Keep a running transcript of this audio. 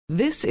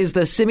This is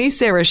the Simi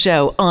Sara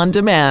Show on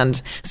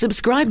demand.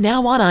 Subscribe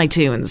now on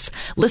iTunes.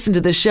 Listen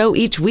to the show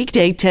each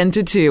weekday 10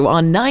 to 2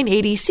 on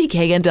 980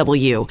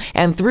 CKNW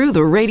and through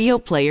the Radio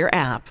Player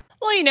app.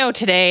 Well,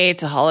 today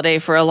it's a holiday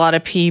for a lot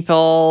of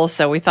people,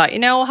 so we thought,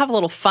 we'll have a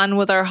little fun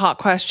with our hot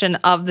question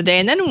of the day.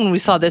 And then when we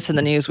saw this in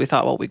the news, we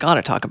thought, well, we got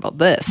to talk about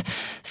this.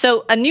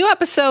 So a new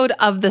episode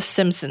of The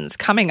Simpsons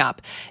coming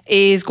up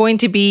is going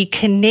to be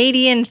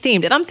Canadian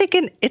themed. And I'm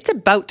thinking it's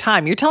about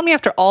time. You're telling me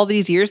after all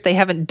these years, they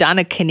haven't done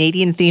a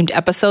Canadian themed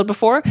episode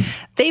before?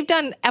 They've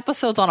done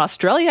episodes on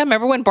Australia.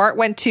 Remember when Bart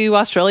went to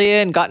Australia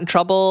and got in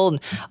trouble and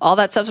all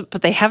that stuff?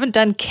 But they haven't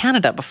done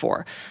Canada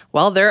before.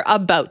 Well, they're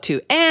about to.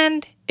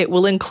 And it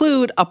will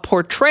include a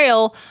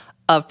portrayal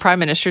of Prime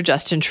Minister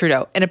Justin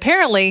Trudeau. And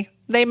apparently,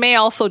 they may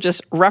also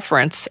just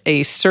reference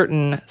a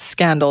certain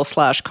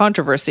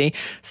scandal/controversy.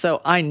 So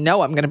I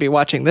know I'm going to be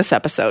watching this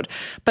episode.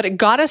 But it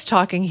got us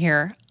talking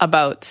here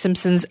about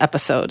Simpsons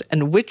episode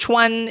and which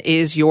one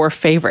is your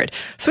favorite.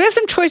 So we have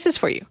some choices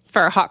for you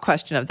for our hot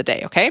question of the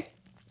day, okay?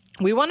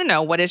 We want to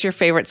know, what is your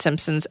favorite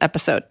Simpsons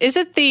episode? Is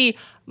it the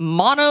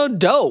Mono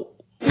Dough?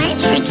 Main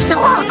Street's still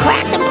all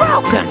cracked and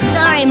broken.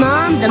 Sorry,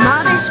 Mom, the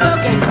mother's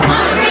spoken.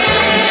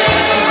 Monorail!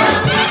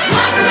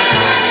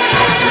 Monorail!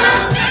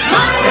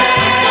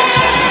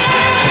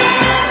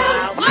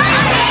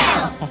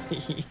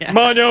 Monorail! Yeah.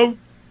 Mono,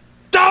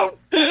 don't!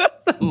 The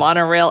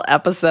monorail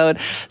episode.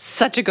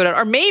 Such a good one.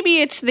 Or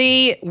maybe it's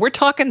the We're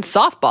Talking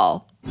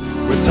Softball.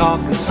 We're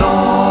talking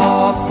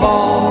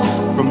softball.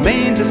 From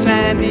Maine to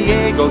San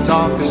Diego,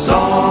 talking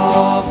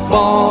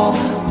softball.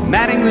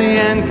 Mattingly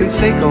and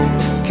Conseco.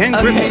 Ken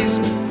Griffey's.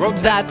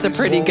 That's a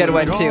pretty good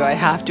one too, I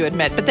have to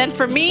admit. But then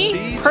for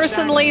me,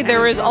 personally,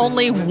 there is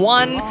only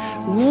one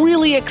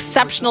really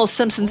exceptional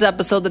Simpsons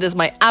episode that is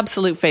my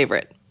absolute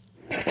favorite.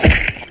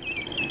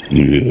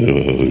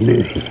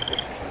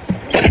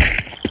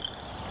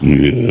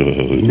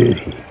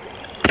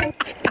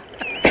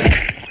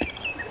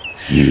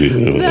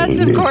 That's,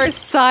 of course,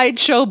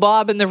 Sideshow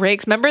Bob and the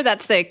Rakes. Remember,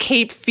 that's the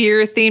Cape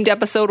Fear themed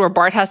episode where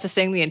Bart has to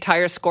sing the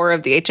entire score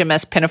of the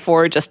HMS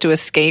Pinafore just to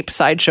escape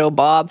Sideshow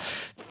Bob.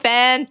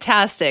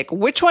 Fantastic.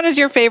 Which one is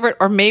your favorite?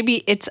 Or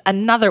maybe it's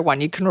another one.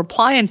 You can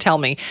reply and tell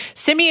me.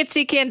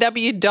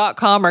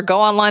 Simi@cknw.com or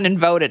go online and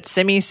vote at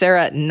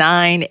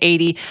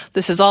SimiSara980.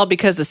 This is all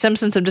because the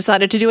Simpsons have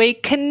decided to do a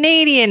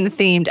Canadian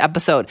themed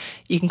episode.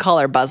 You can call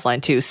our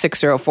Buzzline too,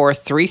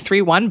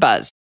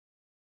 604-331-BUZZ.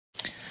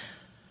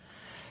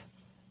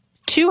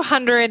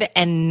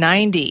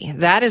 290.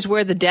 That is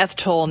where the death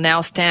toll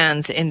now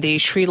stands in the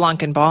Sri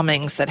Lankan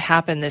bombings that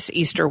happened this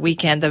Easter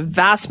weekend. The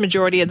vast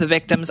majority of the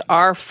victims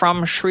are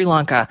from Sri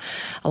Lanka,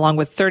 along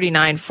with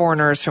 39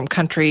 foreigners from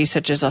countries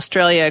such as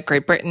Australia,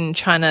 Great Britain,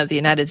 China, the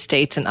United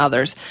States, and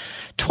others.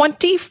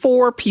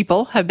 24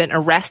 people have been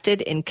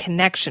arrested in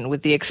connection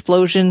with the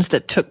explosions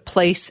that took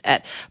place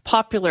at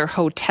popular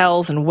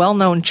hotels and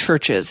well-known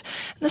churches.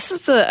 This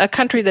is a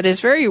country that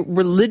is very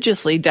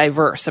religiously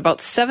diverse.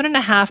 About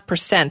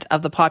 7.5%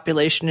 of the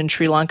population in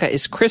Sri Lanka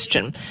is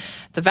Christian.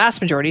 The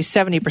vast majority,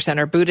 70%,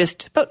 are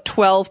Buddhist, about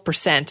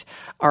 12%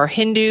 are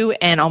Hindu,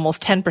 and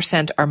almost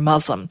 10% are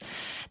Muslim.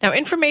 Now,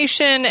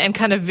 information and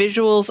kind of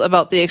visuals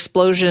about the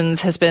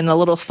explosions has been a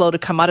little slow to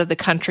come out of the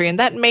country, and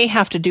that may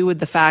have to do with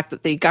the fact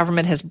that the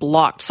government has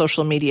blocked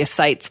social media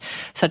sites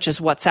such as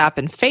WhatsApp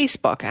and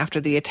Facebook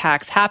after the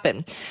attacks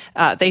happened.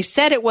 They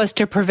said it was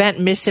to prevent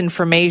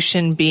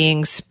misinformation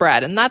being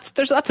spread, and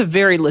that's a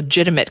very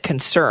legitimate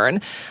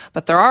concern.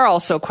 But there are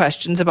also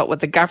questions about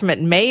what the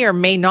government may or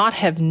may not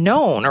have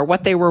known or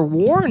what they were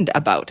warned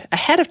about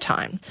ahead of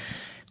time.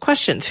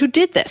 Questions. Who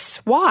did this?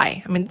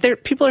 Why? I mean,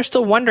 people are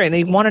still wondering.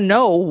 They want to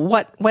know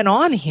what went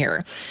on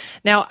here.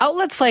 Now,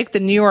 outlets like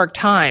the New York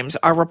Times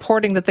are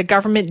reporting that the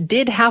government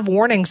did have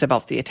warnings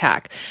about the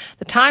attack.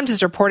 The Times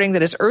is reporting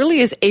that as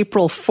early as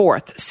April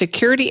 4th,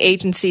 security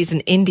agencies in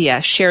India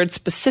shared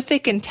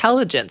specific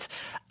intelligence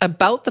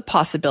about the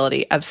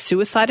possibility of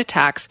suicide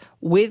attacks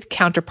with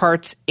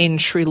counterparts in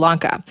Sri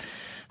Lanka.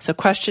 So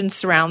questions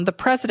surround the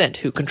president,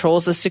 who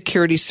controls the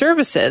security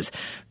services,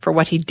 for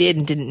what he did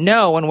and didn't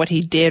know and what he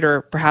did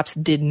or perhaps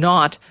did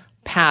not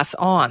pass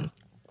on.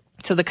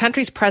 So the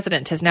country's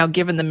president has now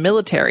given the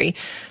military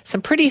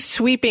some pretty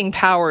sweeping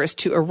powers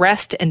to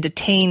arrest and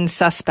detain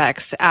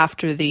suspects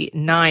after the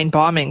 9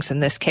 bombings in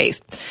this case.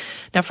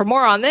 Now, for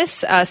more on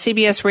this,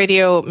 CBS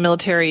Radio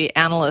military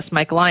analyst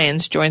Mike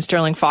Lyons joined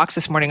Sterling Fox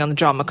this morning on the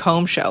John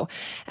McComb Show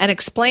and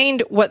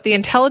explained what the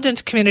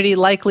intelligence community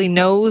likely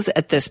knows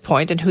at this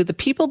point and who the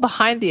people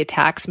behind the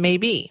attacks may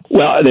be.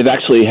 Well, they've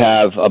actually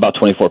have about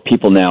 24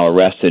 people now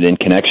arrested in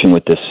connection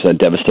with this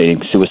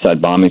devastating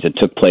suicide bombings that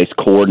took place,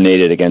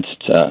 coordinated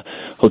against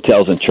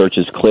hotels and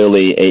churches,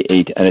 clearly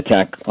an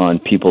attack on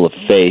people of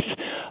faith.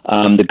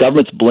 The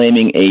government's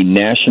blaming a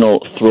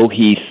national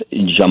Tawheed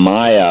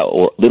Jamia,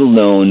 or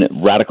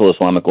little-known radical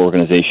Islamic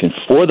organization,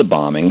 for the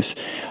bombings.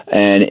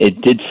 And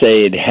it did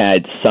say it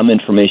had some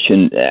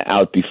information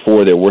out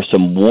before. There were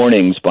some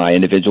warnings by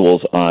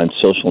individuals on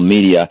social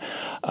media.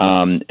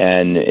 And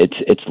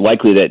it's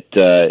likely that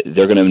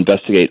they're going to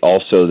investigate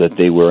also that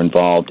they were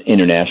involved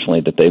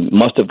internationally, that they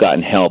must have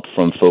gotten help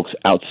from folks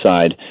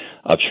outside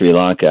of Sri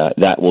Lanka.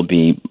 That will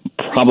be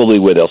probably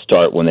where they'll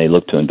start when they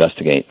look to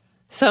investigate.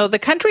 So the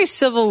country's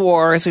civil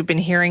war, as we've been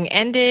hearing,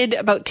 ended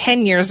about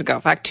 10 years ago.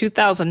 In fact,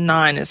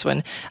 2009 is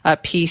when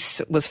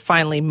peace was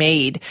finally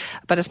made.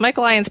 But as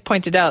Michael Lyons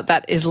pointed out,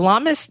 that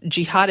Islamist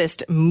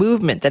jihadist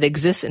movement that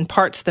exists in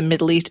parts of the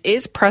Middle East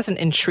is present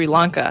in Sri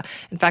Lanka.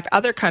 In fact,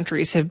 other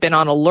countries have been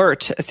on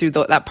alert through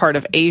that part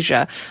of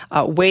Asia,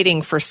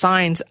 waiting for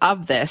signs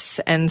of this.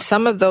 And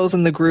some of those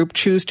in the group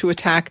choose to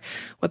attack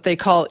what they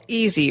call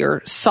easy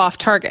or soft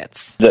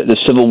targets. The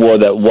civil war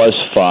that was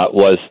fought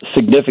was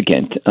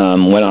significant,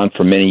 went on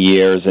for many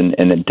years, and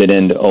it did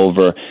end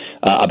over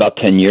about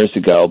 10 years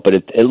ago. But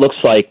it looks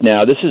like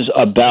now this is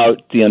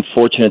about the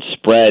unfortunate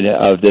spread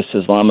of this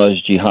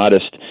Islamist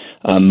jihadist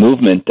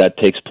movement that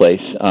takes place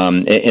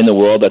in the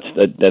world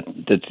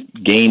that's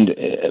gained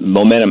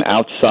momentum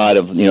outside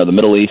of the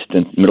Middle East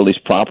and Middle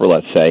East proper,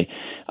 let's say.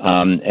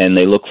 And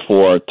they look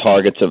for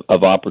targets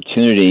of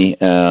opportunity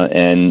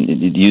and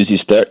use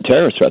these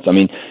terrorist threats. I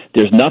mean,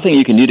 there's nothing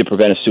you can do to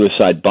prevent a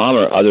suicide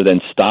bomber other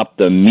than stop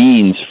the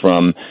means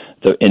from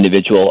the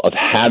individual of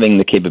having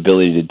the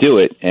capability to do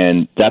it,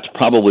 and that's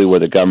probably where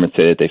the government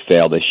said that they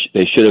failed.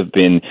 They should have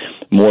been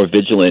more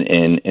vigilant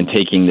in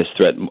taking this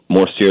threat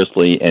more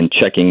seriously and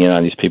checking in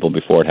on these people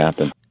before it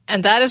happened.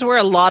 And that is where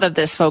a lot of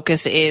this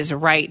focus is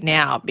right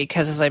now,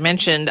 because as I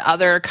mentioned,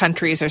 other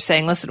countries are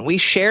saying, listen, we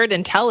shared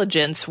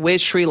intelligence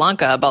with Sri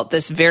Lanka about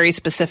this very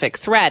specific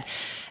threat.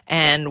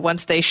 And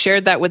once they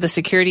shared that with the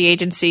security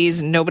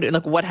agencies, nobody,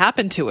 like, what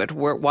happened to it?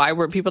 Why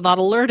were people not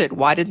alerted?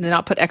 Why did they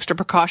not put extra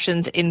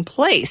precautions in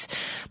place?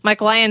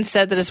 Mike Lyons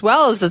said that as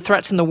well as the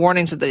threats and the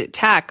warnings of the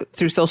attack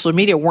through social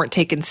media weren't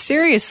taken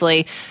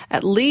seriously,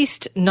 at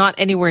least not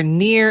anywhere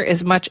near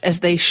as much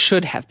as they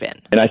should have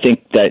been. And I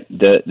think that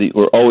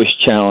we're always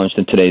challenged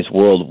in today's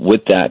world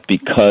with that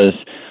because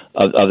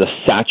of the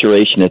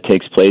saturation that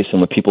takes place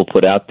and what people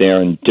put out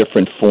there in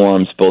different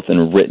forms, both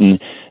in written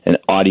and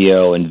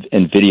audio and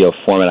video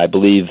format. I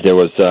believe there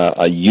was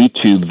a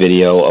YouTube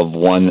video of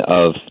one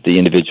of the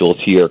individuals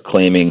here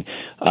claiming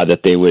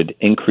that they would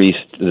increase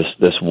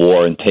this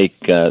war and take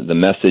the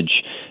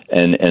message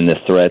and the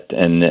threat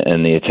and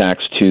the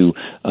attacks to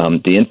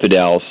the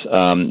infidels,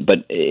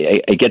 but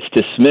it gets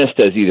dismissed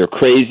as either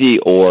crazy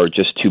or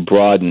just too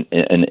broad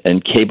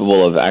and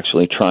capable of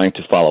actually trying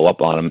to follow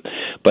up on them.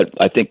 But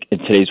I think in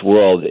today's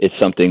world, it's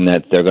something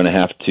that they're going to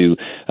have to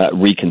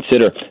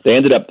reconsider. They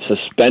ended up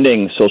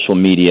suspending social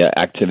media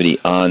activity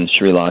on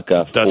Sri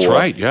Lanka for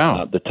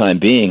the time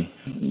being.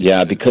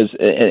 Yeah, because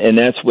and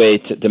that's way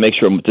to make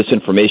sure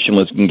disinformation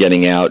wasn't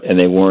getting out, and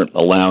they weren't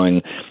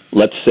allowing.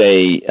 Let's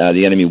say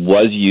the enemy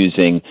was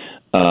using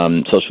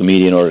social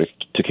media in order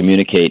to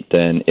communicate,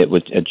 then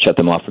it'd shut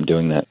them off from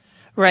doing that.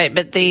 Right,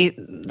 but the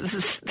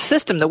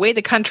system, the way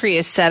the country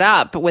is set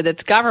up with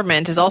its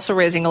government is also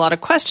raising a lot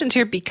of questions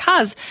here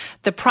because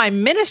the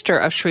Prime Minister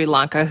of Sri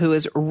Lanka, who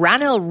is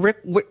Ranil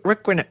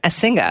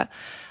Wickremesinghe,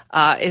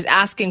 is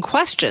asking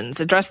questions,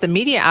 addressed the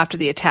media after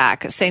the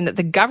attack, saying that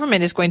the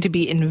government is going to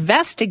be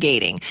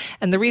investigating.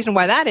 And the reason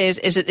why that is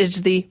it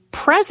is the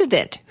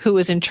president who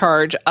is in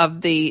charge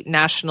of the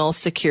national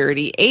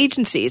security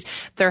agencies.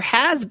 There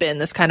has been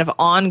this kind of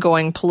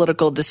ongoing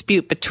political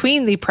dispute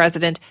between the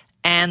president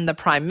and the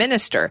prime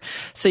minister.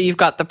 So you've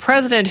got the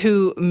president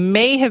who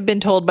may have been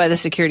told by the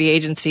security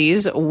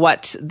agencies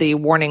what the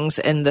warnings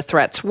and the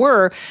threats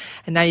were.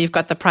 And now you've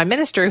got the prime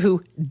minister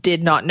who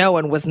did not know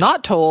and was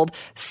not told,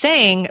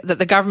 saying that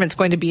the government's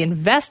going to be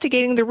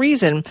investigating the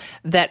reason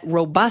that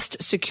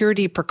robust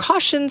security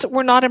precautions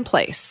were not in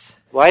place.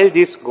 While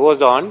this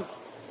goes on,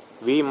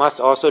 we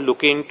must also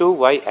look into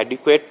why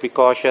adequate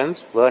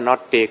precautions were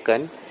not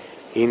taken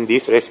in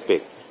this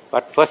respect.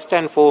 But first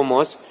and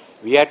foremost,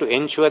 we have to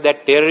ensure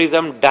that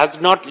terrorism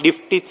does not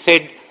lift its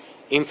head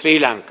in Sri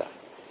Lanka.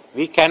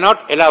 We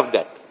cannot allow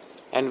that.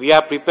 And we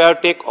are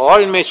prepared to take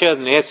all measures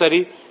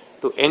necessary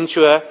to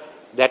ensure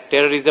that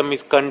terrorism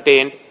is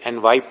contained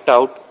and wiped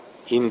out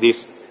in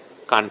this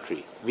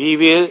country. We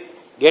will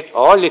get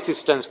all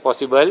assistance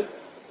possible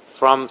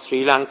from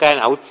Sri Lanka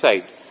and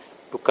outside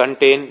to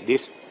contain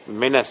this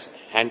menace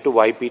and to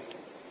wipe it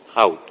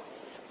out.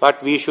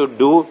 What we should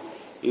do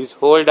is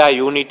hold our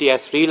unity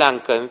as Sri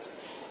Lankans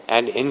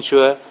and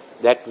ensure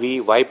that we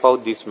wipe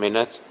out this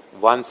menace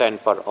once and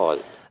for all.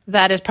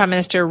 That is Prime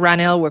Minister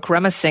Ranil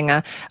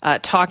Wickremesinghe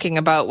talking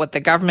about what the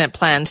government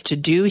plans to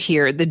do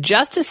here. The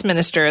Justice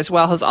Minister as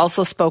well has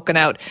also spoken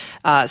out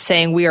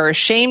saying we are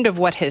ashamed of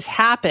what has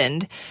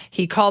happened.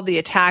 He called the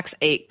attacks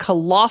a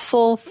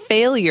colossal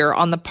failure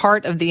on the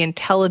part of the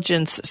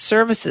intelligence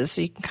services.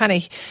 So you can kind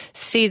of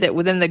see that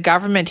within the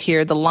government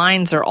here, the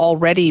lines are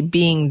already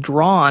being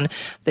drawn.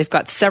 They've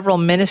got several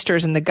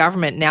ministers in the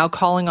government now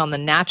calling on the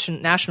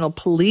national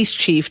police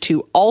chief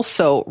to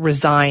also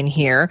resign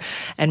here.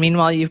 And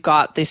meanwhile, you've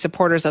got the the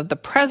supporters of the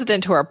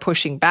president who are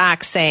pushing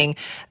back, saying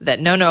that,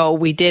 no,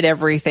 we did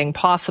everything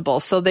possible.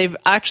 So they've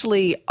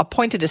actually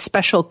appointed a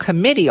special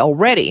committee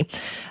already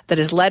that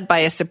is led by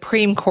a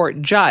Supreme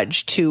Court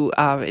judge to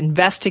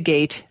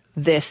investigate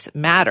this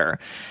matter.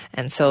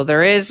 And so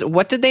there is,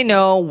 what did they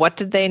know? What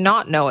did they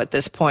not know at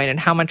this point? And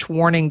how much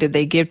warning did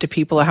they give to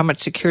people, or how much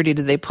security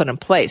did they put in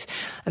place?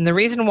 And the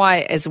reason why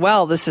as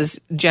well this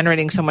is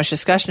generating so much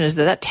discussion is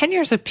that 10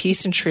 years of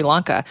peace in Sri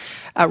Lanka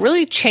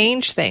really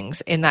changed things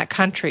in that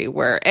country,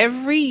 where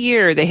every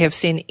year they have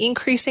seen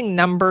increasing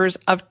numbers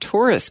of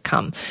tourists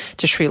come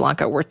to Sri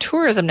Lanka, where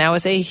tourism now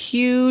is a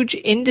huge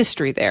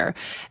industry there,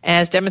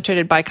 as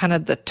demonstrated by kind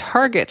of the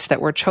targets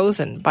that were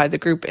chosen by the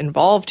group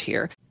involved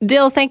here.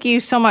 Dil, thank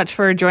you so much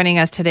for joining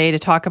us today to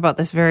talk about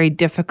this very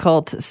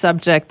difficult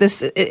subject.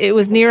 It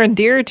was near and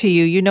dear to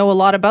you. You know a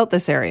lot about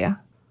this area.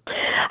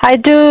 I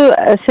do,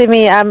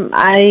 Simi. I'm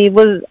a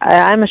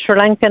Sri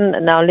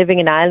Lankan now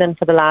living in Ireland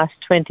for the last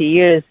 20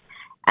 years.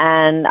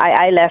 And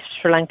I left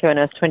Sri Lanka when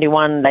I was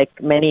 21. Like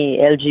many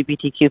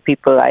LGBTQ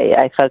people,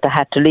 I felt I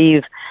had to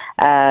leave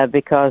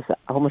because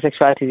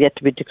homosexuality is yet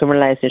to be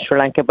decriminalized in Sri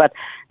Lanka. But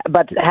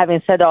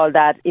having said all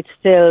that, it's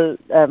still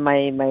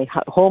my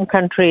home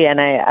country,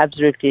 and I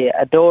absolutely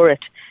adore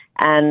it.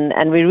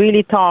 And we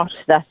really thought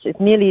that it's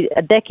nearly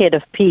a decade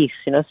of peace.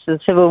 You know, so the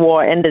civil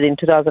war ended in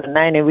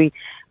 2009, and we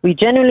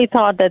genuinely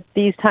thought that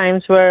these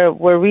times were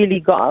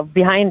really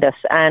behind us.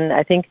 And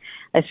I think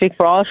I speak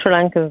for all Sri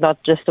Lankans,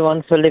 not just the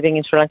ones who are living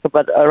in Sri Lanka,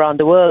 but around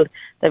the world,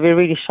 that we're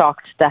really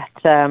shocked that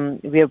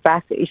we are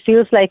back. It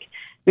feels like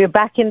we're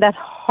back in that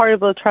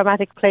horrible,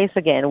 traumatic place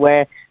again,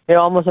 where we're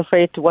almost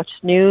afraid to watch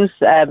news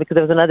because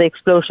there was another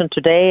explosion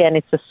today, and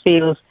it just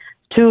feels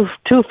too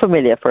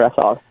familiar for us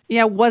all.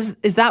 Yeah,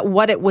 is that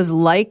what it was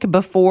like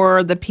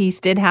before the peace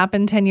did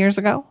happen 10 years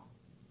ago?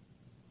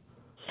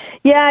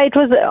 Yeah, it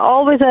was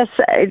always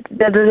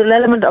there was an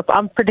element of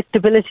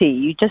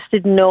unpredictability. You just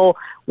didn't know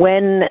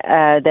when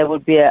there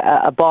would be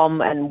a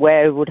bomb and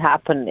where it would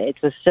happen. It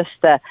was just,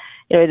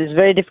 it is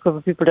very difficult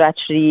for people to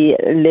actually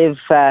live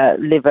a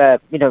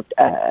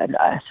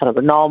sort of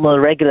a normal,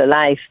 regular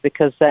life,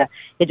 because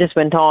it just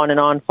went on and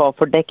on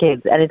for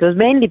decades. And it was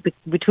mainly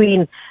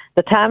between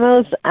the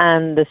Tamils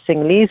and the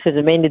Sinhalese, which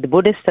are mainly the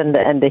Buddhists and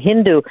the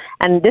Hindu.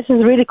 And this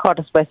has really caught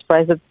us by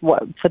surprise that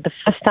for the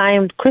first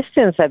time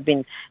Christians have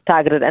been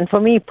targeted. And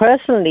for me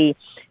personally,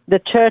 the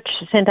church,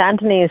 St.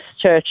 Anthony's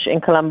Church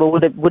in Colombo,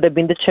 would have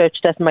been the church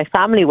that my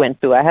family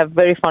went to. I have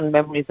very fond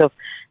memories of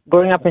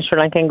growing up in Sri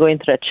Lanka and going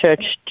to that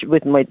church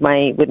with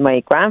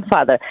my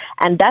grandfather.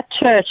 And that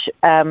church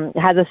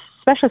has a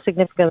special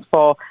significance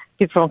for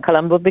people from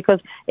Colombo because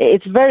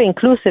it's very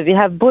inclusive. You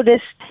have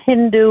Buddhists,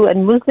 Hindu,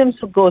 and Muslims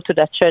who go to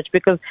that church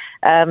because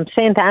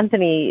St.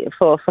 Anthony,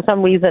 for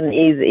some reason,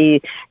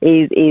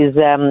 is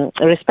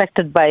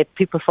respected by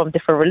people from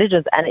different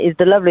religions. And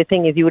the lovely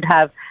thing is you would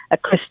have a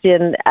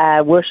Christian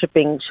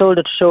worshipping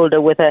shoulder to shoulder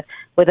with a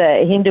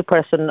Hindu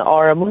person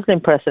or a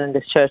Muslim person in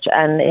this church,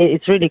 and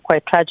it's really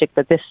quite tragic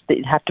that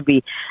it had to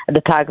be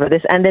the target of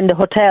this. And then the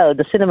hotel,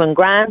 the Cinnamon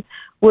Grand,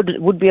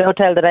 would be a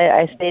hotel that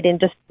I stayed in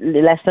just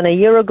less than a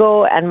year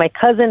ago, and my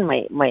cousin,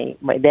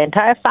 the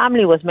entire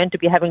family was meant to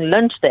be having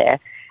lunch there,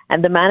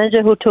 and the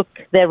manager who took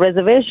their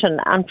reservation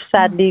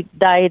sadly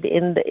died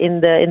in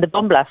the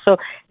bomb blast. So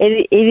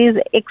it is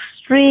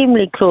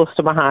extremely close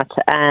to my heart,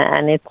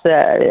 and it's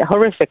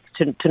horrific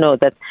to know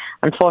that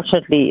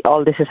unfortunately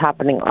all this is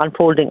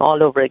unfolding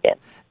all over again.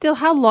 Dil,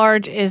 how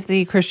large is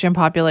the Christian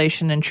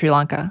population in Sri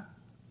Lanka?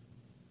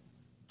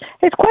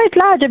 It's quite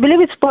large. I believe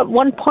it's about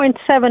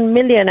 1.7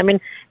 million. I mean,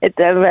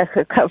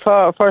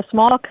 for a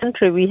small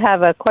country, we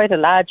have quite a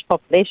large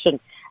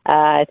population.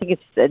 I think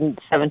it's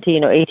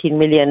 17 or 18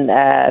 million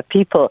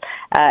people.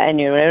 And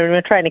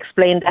we're trying to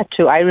explain that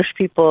to Irish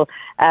people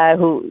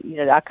who,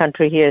 our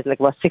country here is like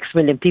about 6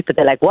 million people.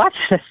 They're like, what?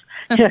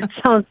 It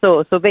sounds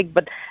so big.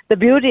 But the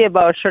beauty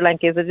about Sri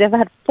Lanka is that they've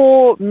had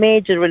 4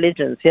 major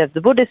religions. You have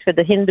the Buddhists, you have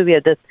the Hindu, you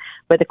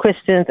have the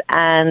Christians,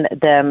 and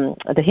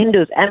the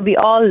Hindus. And we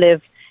all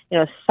live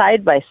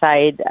side by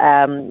side,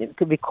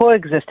 we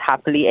coexist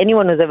happily.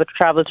 Anyone who's ever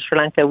traveled to Sri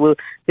Lanka will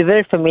be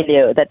very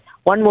familiar that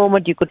one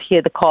moment you could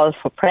hear the calls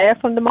for prayer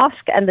from the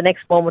mosque, and the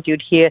next moment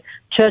you'd hear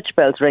church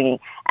bells ringing.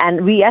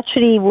 And we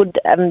actually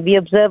we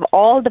observe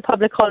all the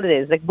public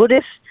holidays. Like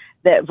Buddhists,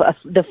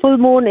 the full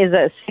moon is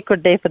a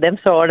sacred day for them,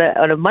 so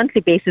on a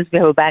monthly basis we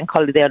have a bank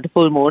holiday on the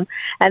full moon.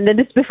 And then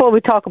this before we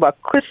talk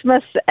about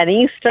Christmas and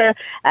Easter,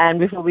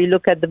 and before we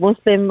look at the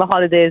Muslim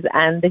holidays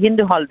and the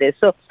Hindu holidays.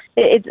 So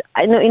it's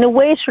in a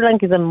way Sri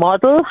Lanka is a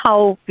model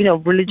how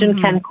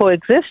religion can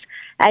coexist,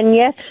 and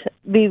yet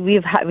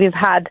we've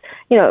had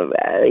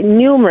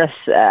numerous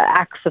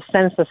acts of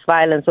senseless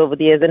violence over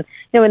the years. And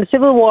when the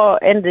civil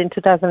war ended in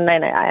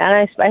 2009,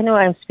 I know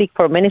I speak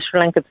for many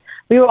Sri Lankans,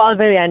 we were all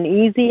very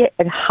uneasy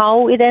at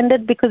how it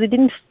ended because it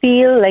didn't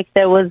feel like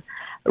there was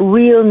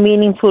real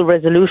meaningful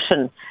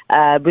resolution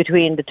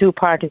between the two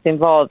parties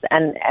involved.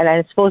 And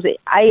I suppose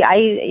I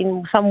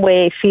in some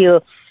way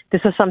feel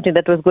this was something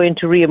that was going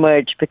to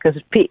reemerge because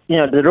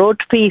the road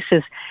to peace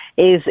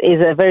is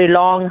a very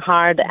long,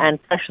 hard,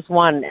 and precious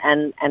one.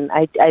 And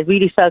I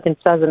really felt in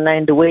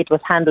 2009 the way it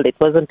was handled, it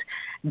wasn't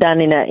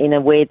done in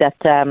a way that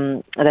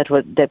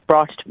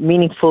brought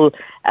meaningful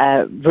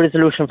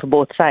resolution for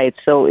both sides.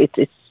 So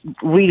it's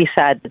really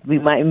sad that we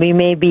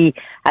may be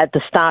at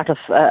the start of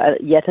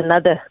yet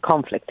another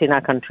conflict in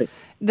our country.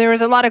 There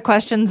was a lot of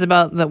questions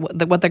about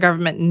what the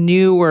government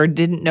knew or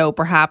didn't know,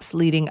 perhaps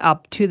leading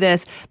up to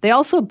this. They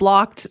also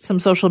blocked some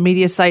social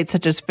media sites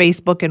such as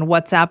Facebook and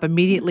WhatsApp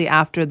immediately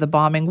after the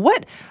bombing.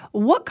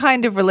 What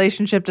kind of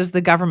relationship does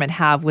the government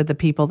have with the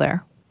people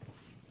there?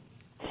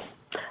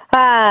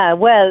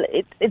 Well,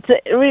 it's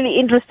really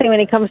interesting when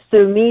it comes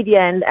to media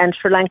and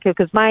Sri Lanka,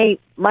 because my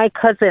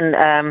cousin,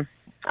 and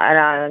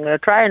I'm going to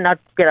try and not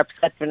get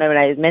upset when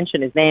I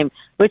mention his name,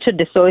 Richard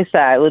de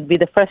Soisa would be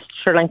the first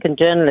Sri Lankan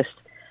journalist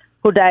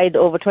who died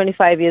over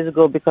 25 years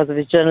ago because of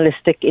his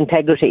journalistic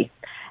integrity.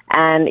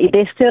 And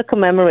they still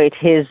commemorate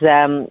his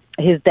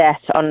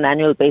death on an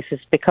annual basis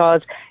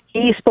because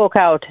he spoke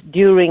out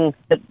during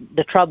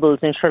the troubles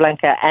in Sri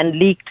Lanka and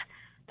leaked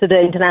to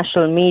the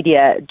international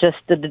media just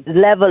the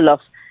level of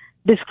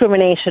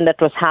discrimination that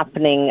was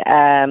happening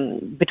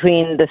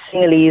between the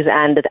Sinhalese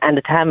and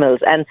the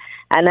Tamils, and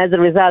as a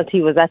result,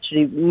 he was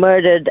actually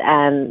murdered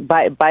and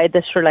by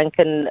the Sri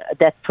Lankan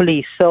death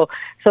police. So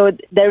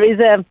there is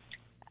a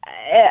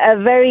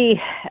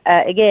very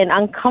again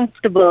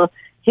uncomfortable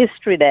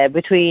history there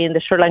between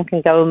the Sri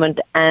Lankan government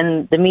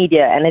and the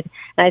media, and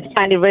I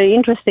find it very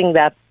interesting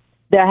that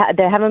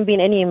there haven't been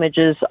any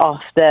images of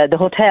the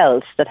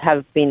hotels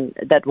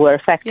that were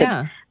affected.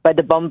 Yeah. By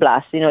the bomb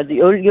blast. You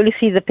only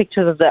see the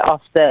pictures of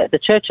the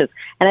churches,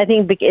 and I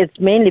think it's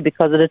mainly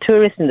because of the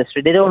tourist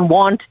industry. They don't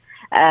want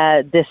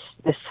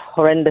this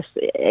horrendous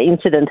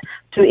incident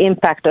to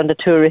impact on the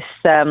tourist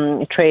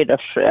trade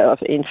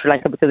in Sri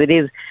Lanka, because it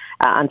is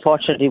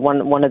unfortunately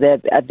one of their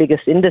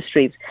biggest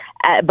industries.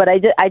 But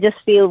I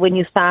just feel when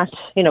you start,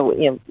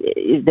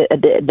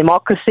 the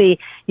democracy,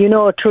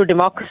 true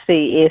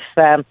democracy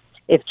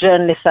if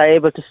journalists are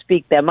able to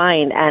speak their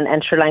mind,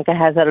 and Sri Lanka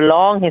has had a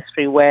long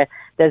history where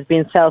there's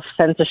been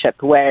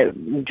self-censorship, where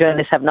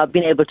journalists have not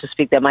been able to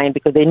speak their mind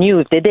because they knew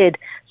if they did,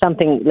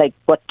 something like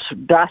what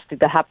drastic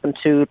that happened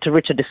to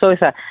Richard de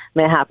Soisa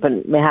may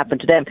happen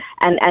to them.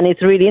 And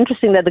it's really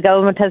interesting that the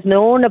government has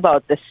known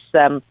about this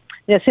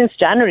since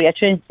January.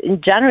 Actually, in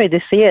January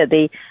this year,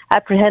 they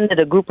apprehended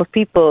a group of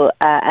people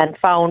and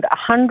found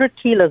 100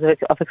 kilos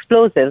of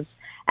explosives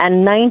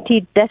and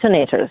 90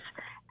 detonators.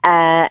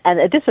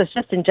 And this was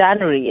just in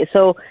January.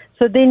 So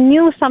they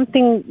knew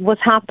something was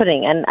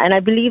happening. And I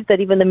believe that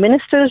even the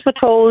ministers were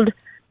told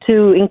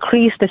to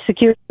increase the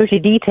security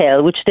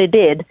detail, which they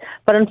did.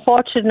 But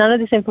unfortunately, none of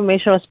this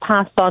information was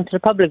passed on to the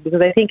public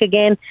because I think,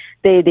 again,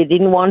 they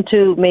didn't want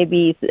to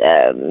maybe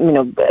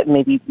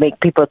make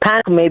people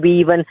panic, maybe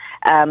even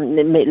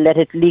let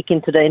it leak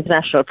into the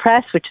international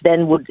press, which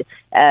then would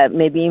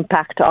maybe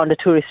impact on the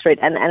tourist trade.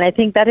 And I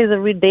think that is a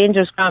really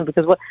dangerous ground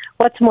because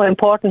what's more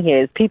important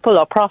here is people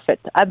or profit.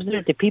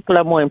 Absolutely, people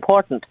are more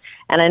important.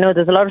 And I know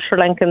there's a lot of Sri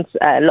Lankans,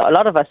 a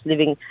lot of us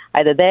living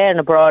either there and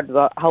abroad, who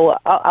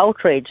are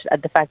outraged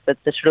at the fact that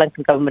the Sri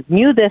Lankan government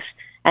knew this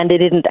and they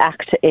didn't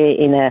act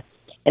in an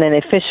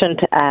efficient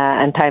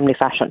and timely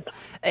fashion.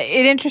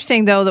 It's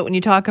interesting, though, that when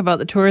you talk about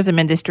the tourism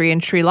industry in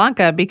Sri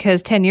Lanka,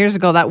 because 10 years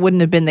ago that wouldn't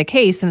have been the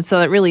case, and so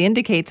that really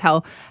indicates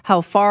how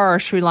far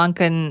Sri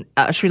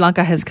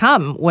Lanka has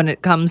come when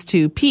it comes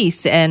to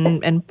peace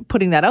and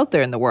putting that out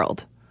there in the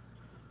world.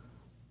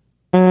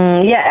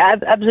 Yeah,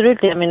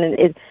 absolutely. I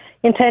mean,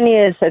 in 10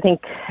 years, I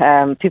think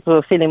people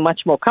are feeling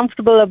much more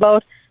comfortable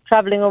about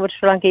traveling over to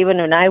Sri Lanka. Even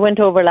when I went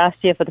over last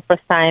year for the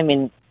first time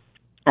in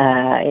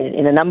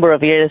a number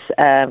of years,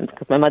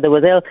 because my mother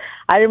was ill,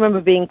 I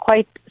remember being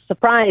quite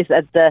surprised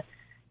at the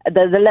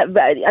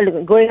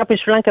growing up in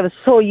Sri Lanka. I was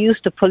so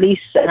used to police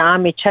and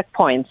army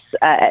checkpoints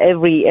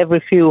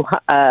every few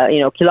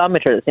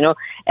kilometers.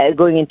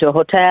 Going into a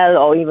hotel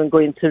or even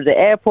going through the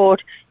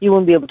airport, you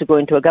wouldn't be able to go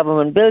into a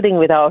government building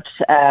without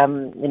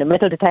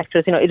metal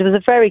detectors. It was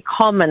a very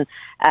common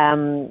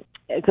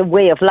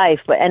way of life.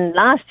 And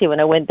last year when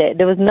I went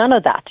there was none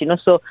of that.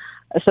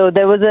 So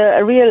there was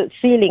a real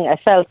feeling I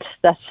felt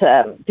that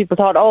people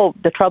thought,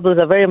 the troubles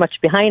are very much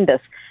behind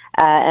us.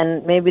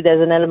 And maybe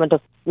there's an element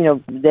of,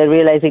 they're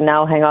realizing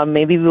now, hang on,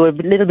 maybe we were a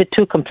little bit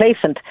too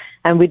complacent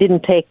and we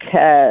didn't take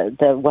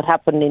what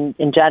happened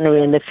in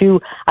January and the few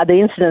other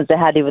incidents they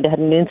had. Even they had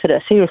an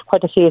incident,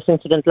 quite a serious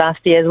incident last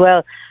year as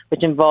well,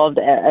 which involved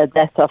a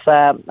death of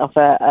a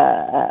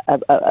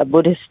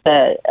Buddhist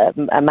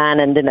a man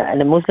and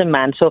a Muslim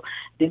man. So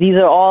these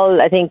are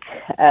all, I think,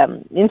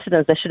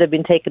 incidents that should have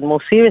been taken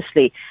more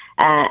seriously.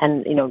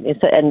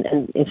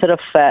 Instead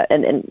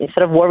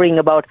of worrying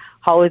about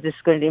how is this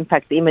going to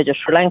impact the image of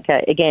Sri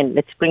Lanka, again,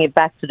 let's bring it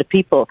back to the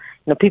people.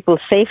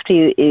 People's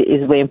safety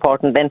is very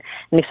important. And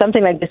if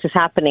something like this is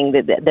happening,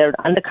 there are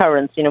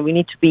undercurrents. We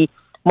need to be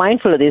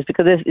mindful of this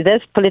because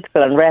there's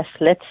political unrest.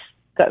 Let's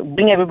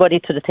bring everybody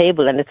to the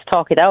table and let's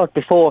talk it out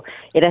before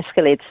it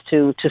escalates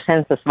to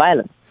senseless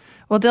violence.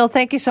 Well, Dil,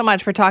 thank you so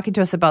much for talking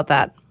to us about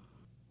that.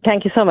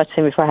 Thank you so much,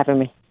 Simi, for having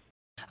me.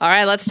 All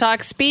right, let's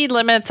talk speed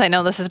limits. I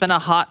know this has been a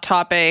hot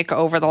topic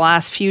over the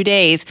last few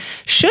days.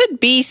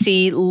 Should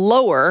BC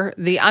lower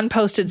the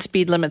unposted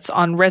speed limits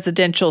on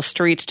residential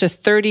streets to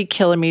 30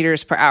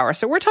 kilometers per hour?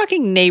 So we're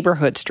talking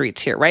neighborhood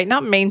streets here, right?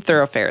 Not main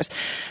thoroughfares.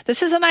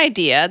 This is an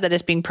idea that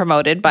is being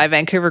promoted by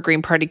Vancouver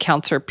Green Party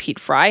councillor Pete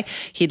Fry.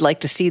 He'd like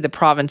to see the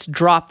province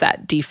drop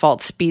that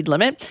default speed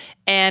limit.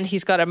 And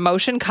he's got a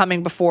motion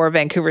coming before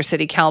Vancouver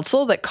City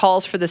Council that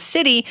calls for the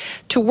city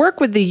to work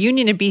with the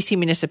Union of BC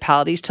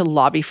Municipalities to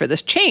lobby for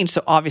this change.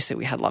 So obviously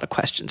we had a lot of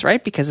questions,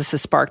 right? Because this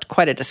has sparked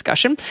quite a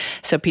discussion.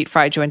 So Pete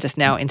Fry joins us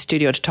now in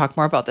studio to talk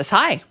more about this.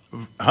 Hi.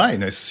 Hi,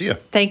 nice to see you.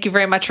 Thank you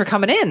very much for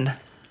coming in.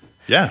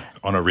 Yeah,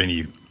 on a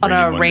rainy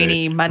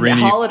Monday,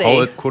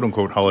 holiday.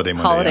 Quote-unquote holiday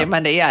Monday. Holiday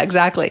Monday, yeah,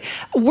 exactly.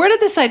 Where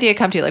did this idea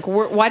come to you? Like,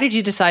 why did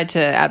you decide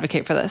to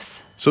advocate for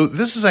this? So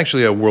this is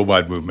actually a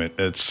worldwide movement.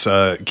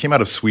 It came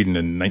out of Sweden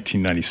in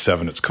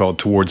 1997. It's called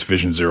Towards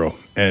Vision Zero.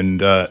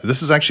 And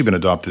this has actually been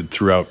adopted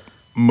throughout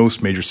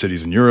most major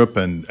cities in Europe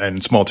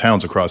and small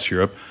towns across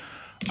Europe.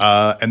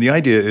 And the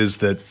idea is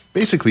that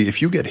basically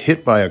if you get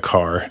hit by a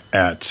car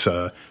at,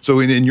 so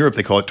in Europe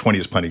they call it 20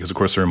 is plenty because of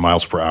course they're in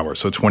miles per hour.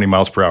 So 20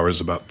 miles per hour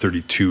is about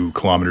 32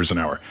 kilometers an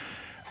hour.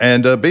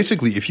 And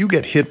basically if you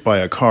get hit by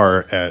a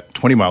car at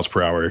 20 miles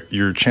per hour,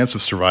 your chance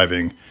of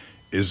surviving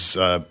is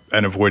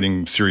and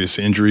avoiding serious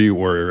injury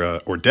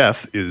or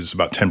death is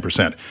about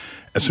 10%.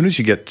 As soon as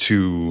you get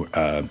to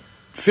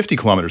 50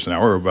 kilometers an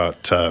hour, or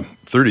about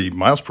 30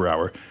 miles per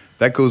hour,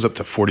 that goes up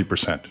to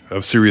 40%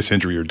 of serious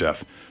injury or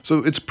death.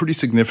 So it's pretty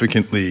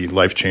significantly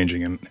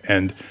life-changing.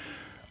 And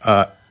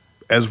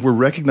as we're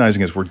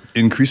recognizing, as we're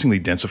increasingly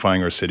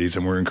densifying our cities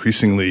and we're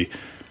increasingly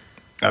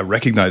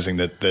recognizing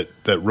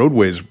that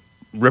roadways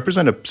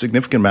represent a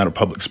significant amount of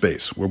public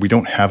space where we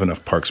don't have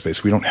enough park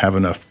space, we don't have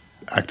enough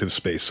active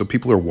space. So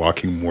people are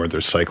walking more,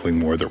 they're cycling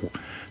more,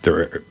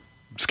 they're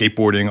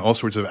skateboarding, all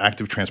sorts of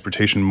active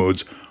transportation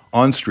modes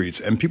on streets.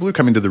 And people are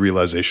coming to the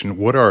realization,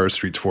 what are our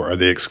streets for? Are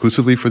they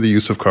exclusively for the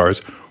use of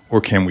cars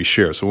or can we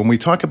share? So when we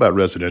talk about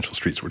residential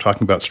streets, we're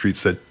talking about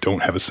streets that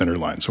don't have a center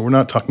line. So we're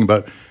not talking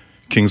about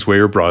Kingsway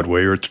or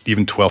Broadway or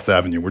even 12th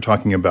Avenue. We're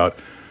talking about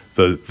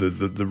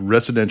the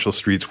residential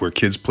streets where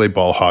kids play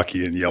ball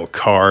hockey and yell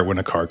car when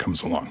a car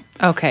comes along.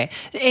 Okay.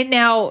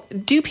 Now,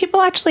 do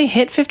people actually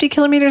hit 50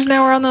 kilometers an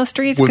hour on those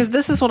streets? Because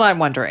this is what I'm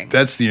wondering.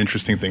 That's the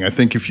interesting thing. I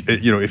think if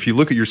you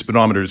look at your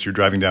speedometers, you're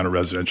driving down a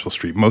residential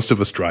street. Most of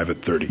us drive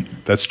at 30.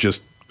 That's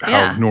just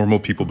how normal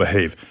people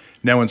behave.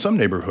 Now, in some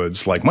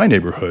neighborhoods, like my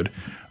neighborhood,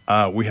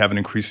 we have an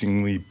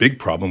increasingly big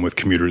problem with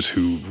commuters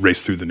who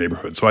race through the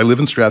neighborhood. So I live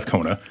in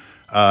Strathcona.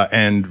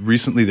 And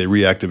recently they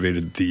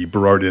reactivated the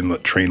Burrard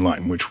Inlet train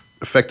line, which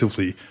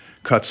effectively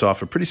cuts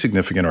off a pretty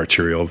significant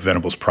arterial,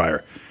 Venables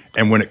Prior.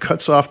 And when it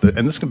cuts off,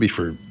 and this can be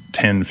for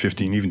 10,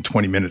 15, even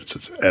 20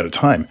 minutes at a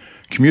time,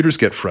 commuters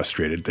get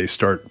frustrated. They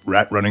start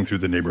rat running through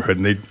the neighborhood,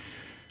 and they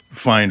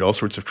find all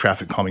sorts of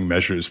traffic calming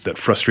measures that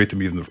frustrate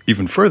them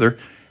even further,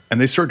 and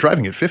they start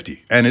driving at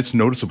 50. And it's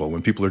noticeable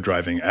when people are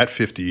driving at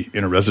 50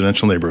 in a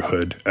residential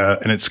neighborhood,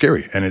 and it's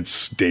scary, and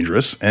it's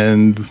dangerous,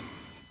 and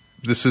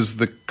this is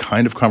the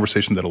kind of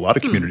conversation that a lot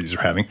of communities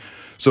are having.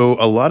 So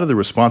a lot of the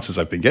responses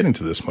I've been getting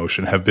to this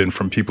motion have been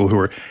from people who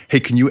are, hey,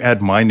 can you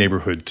add my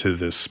neighborhood to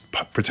this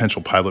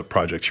potential pilot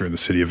project here in the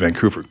city of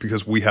Vancouver?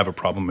 Because we have a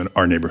problem in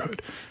our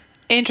neighborhood.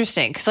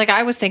 Interesting. Because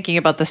I was thinking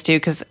about this too,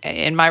 because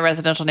in my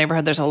residential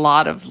neighborhood, there's a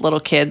lot of little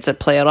kids that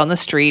play out on the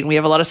street. And we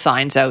have a lot of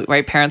signs out,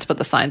 right? Parents put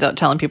the signs out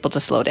telling people to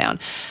slow down.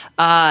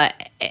 And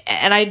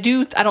I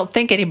don't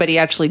think anybody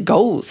actually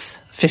goes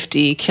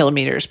 50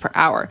 kilometers per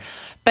hour.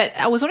 But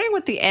I was wondering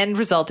what the end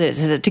result is.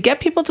 Is it to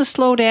get people to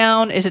slow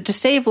down? Is it to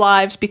save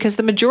lives? Because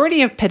the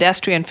majority of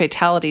pedestrian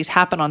fatalities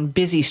happen on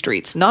busy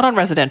streets, not on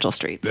residential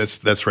streets.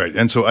 That's right.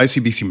 And so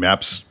ICBC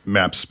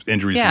maps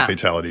injuries and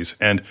fatalities,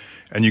 and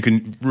you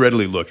can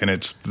readily look, and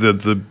it's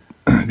the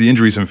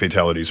injuries and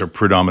fatalities are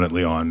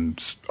predominantly on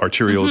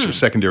arterials or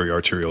secondary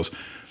arterials.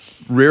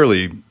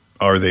 Rarely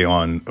are they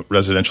on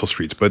residential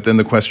streets. But then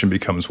the question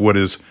becomes, what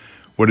is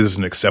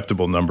an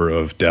acceptable number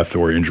of death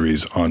or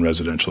injuries on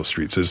residential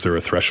streets? Is there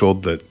a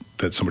threshold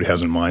that somebody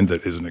has in mind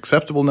that is an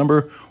acceptable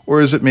number? Or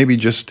is it maybe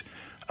just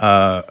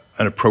an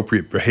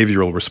appropriate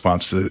behavioral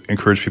response to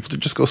encourage people to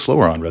just go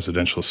slower on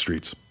residential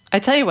streets? I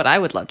tell you what I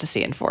would love to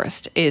see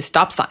enforced is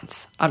stop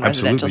signs on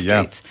residential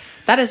streets.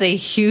 Yeah. That is a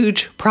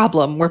huge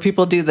problem where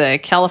people do the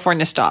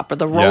California stop or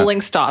the rolling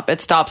stop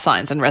at stop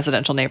signs in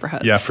residential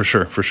neighborhoods. Yeah, for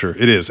sure.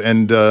 It is.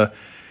 And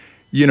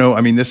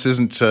this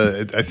isn't.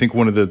 I think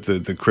one of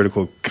the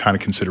critical kind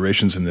of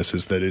considerations in this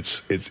is that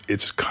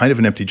it's kind of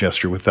an empty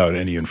gesture without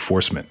any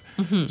enforcement.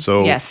 Mm-hmm.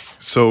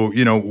 So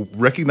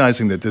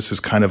recognizing that this is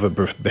kind of a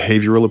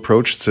behavioral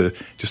approach to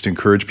just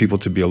encourage people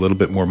to be a little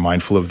bit more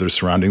mindful of their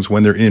surroundings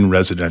when they're in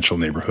residential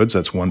neighborhoods.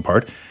 That's one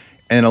part,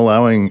 and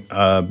allowing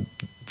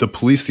the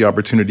police the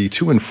opportunity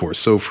to enforce.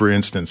 So, for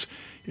instance,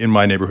 in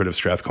my neighborhood of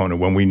Strathcona,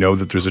 when we know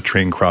that there's a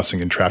train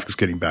crossing and traffic's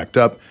getting backed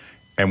up,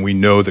 and we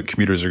know that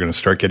commuters are going to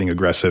start getting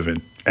aggressive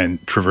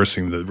and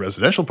traversing the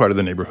residential part of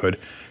the neighborhood,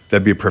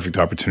 that'd be a perfect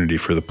opportunity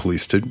for the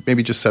police to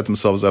maybe just set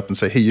themselves up and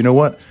say, hey, you know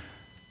what?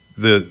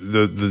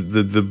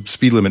 the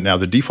speed limit now,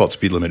 the default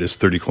speed limit is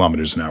 30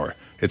 kilometers an hour.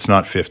 It's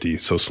not 50,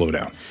 so slow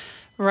down.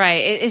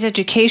 Right. Is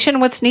education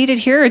what's needed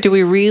here, or do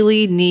we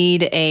really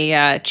need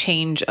a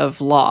change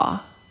of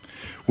law?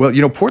 Well,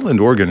 Portland,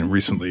 Oregon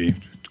recently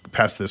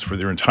passed this for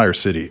their entire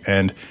city,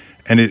 and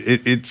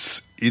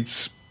it's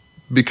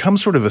become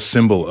sort of a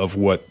symbol of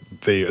what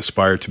they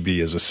aspire to be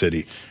as a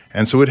city.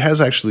 And so it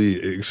has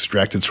actually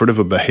extracted sort of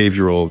a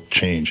behavioral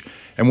change.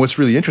 And what's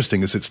really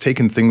interesting is it's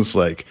taken things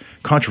like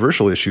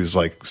controversial issues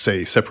like,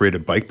 say,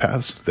 separated bike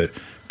paths that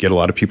get a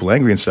lot of people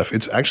angry and stuff.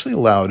 It's actually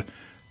allowed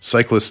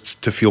cyclists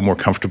to feel more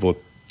comfortable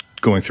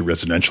going through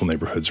residential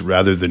neighborhoods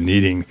rather than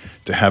needing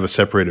to have a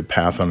separated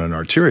path on an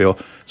arterial.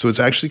 So it's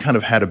actually kind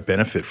of had a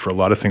benefit for a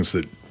lot of things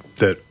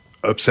that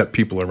upset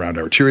people around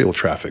arterial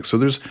traffic. So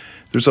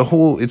there's a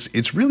whole,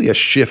 it's really a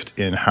shift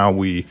in how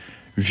we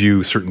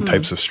view certain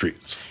types of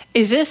streets.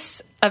 Is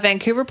this a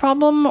Vancouver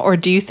problem, or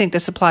do you think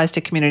this applies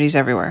to communities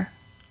everywhere?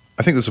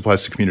 I think this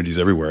applies to communities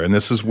everywhere. And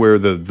this is where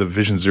the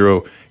Vision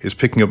Zero is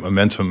picking up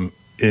momentum.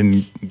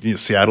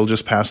 Seattle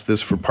just passed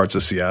this for parts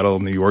of Seattle.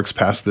 New York's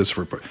passed this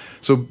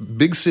so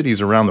big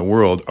cities around the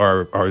world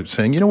are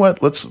saying, you know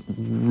what, let's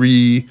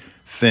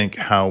rethink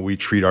how we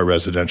treat our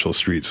residential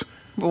streets.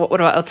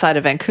 What about outside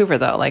of Vancouver,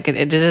 though? Like,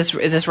 is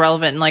this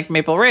relevant in like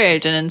Maple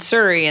Ridge and in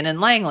Surrey and in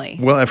Langley?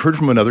 Well, I've heard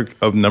from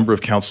a number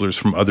of councillors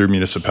from other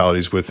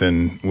municipalities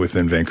within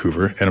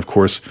Vancouver, and of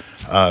course,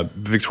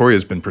 Victoria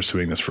has been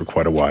pursuing this for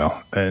quite a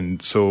while.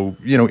 And so,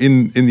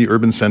 in the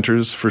urban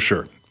centers, for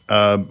sure.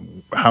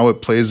 How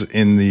it plays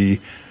in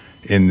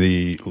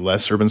the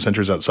less urban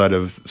centers outside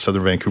of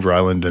Southern Vancouver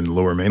Island and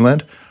Lower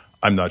Mainland,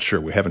 I'm not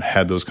sure. We haven't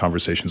had those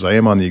conversations. I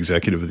am on the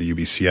executive of the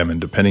UBCM, and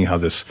depending how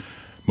this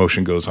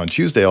motion goes on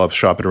Tuesday, I'll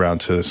shop it around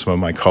to some of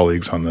my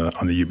colleagues on the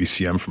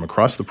UBCM from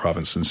across the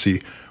province and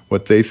see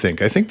what they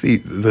think. I think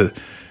the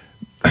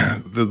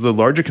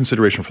larger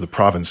consideration for the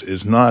province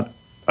is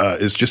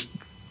just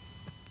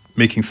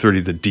making 30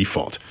 the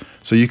default.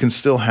 So you can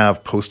still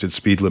have posted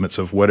speed limits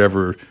of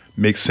whatever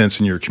makes sense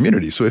in your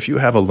community. So if you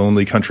have a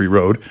lonely country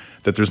road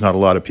that there's not a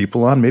lot of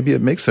people on, maybe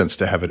it makes sense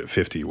to have it at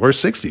 50 or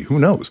 60, who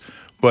knows?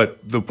 But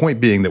the point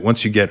being that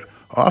once you get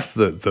off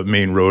the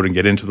main road and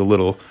get into the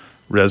little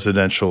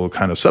residential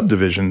kind of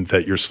subdivision,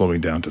 that you're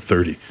slowing down to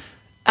 30.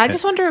 I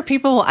just wonder if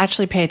people will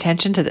actually pay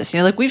attention to this.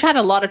 Like, we've had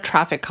a lot of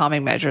traffic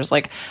calming measures.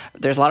 Like,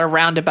 there's a lot of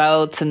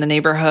roundabouts in the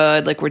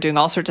neighborhood. Like, we're doing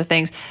all sorts of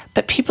things.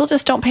 But people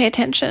just don't pay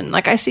attention.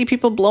 Like, I see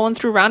people blowing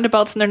through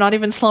roundabouts and they're not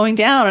even slowing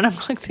down. And I'm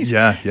like,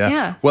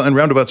 Yeah. Well, and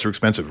roundabouts are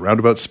expensive.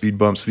 Roundabouts, speed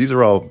bumps, these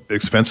are all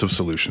expensive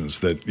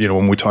solutions that,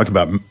 when we talk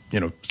about,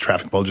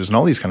 traffic bulges and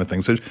all these kind of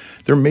things,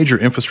 they're major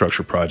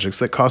infrastructure projects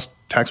that cost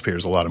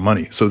taxpayers a lot of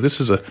money. So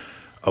this is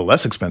a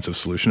less expensive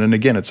solution. And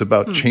again, it's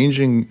about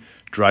changing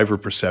driver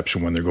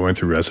perception when they're going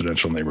through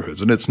residential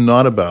neighborhoods. And it's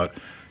not about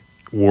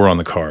war on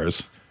the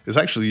cars. It's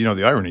actually,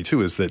 the irony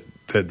too is that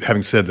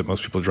having said that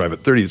most people drive at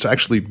 30, it's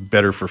actually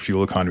better for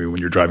fuel economy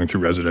when you're driving through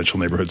residential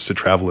neighborhoods to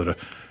travel at a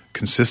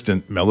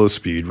consistent, mellow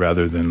speed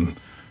rather than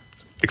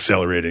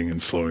accelerating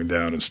and slowing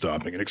down and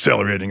stopping and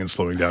accelerating and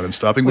slowing down and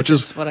stopping, which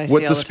is what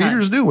the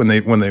speeders do when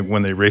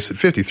they race at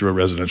 50 through a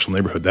residential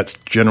neighborhood. That's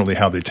generally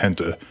how they tend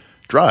to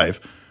drive.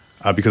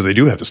 Because they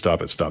do have to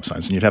stop at stop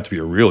signs, and you'd have to be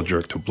a real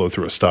jerk to blow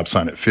through a stop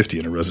sign at 50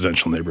 in a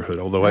residential neighborhood.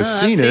 Although I've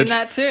seen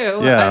that too.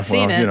 Yeah, I've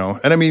seen it.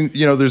 And I mean,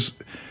 there's.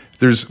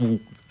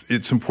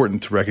 It's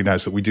important to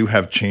recognize that we do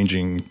have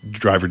changing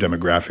driver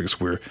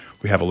demographics where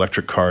we have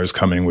electric cars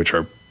coming, which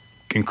are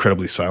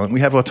incredibly silent.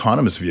 We have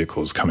autonomous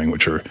vehicles coming,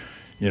 which are,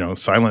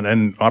 silent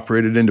and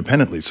operated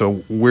independently.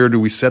 So where do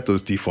we set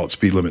those default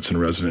speed limits in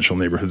residential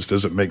neighborhoods?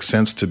 Does it make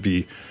sense to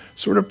be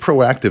sort of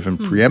proactive and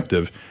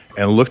preemptive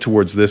and look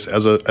towards this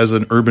as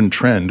an urban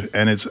trend?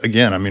 And it's,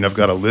 again, I've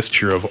got a list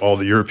here of all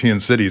the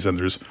European cities, and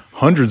there's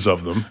hundreds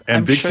of them.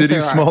 And big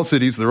cities, small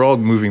cities, they're all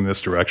moving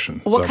this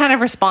direction. What kind of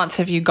response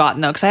have you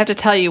gotten, though? Because I have to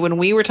tell you, when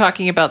we were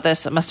talking about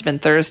this, it must have been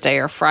Thursday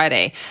or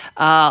Friday,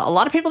 a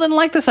lot of people didn't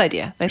like this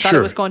idea. They thought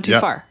it was going too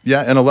far.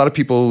 Yeah, and a lot of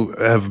people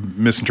have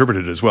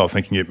misinterpreted it as well,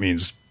 thinking it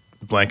means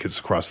blankets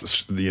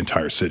across the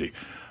entire city.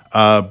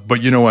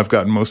 But I've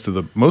gotten most of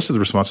the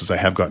responses I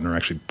have gotten are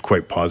actually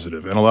quite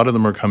positive, and a lot of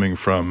them are coming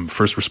from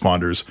first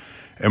responders,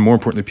 and more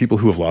importantly, people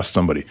who have lost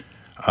somebody.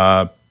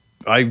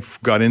 I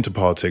got into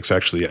politics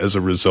actually as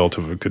a result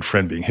of a good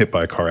friend being hit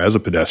by a car as a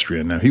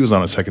pedestrian. Now, he was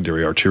on a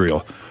secondary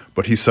arterial,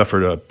 but he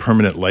suffered a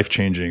permanent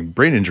life-changing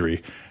brain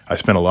injury. I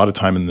spent a lot of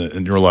time in the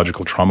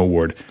neurological trauma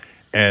ward,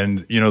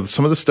 and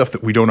some of the stuff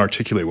that we don't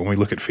articulate when we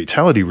look at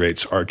fatality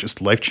rates are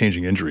just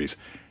life-changing injuries.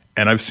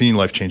 And I've seen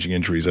life-changing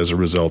injuries as a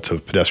result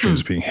of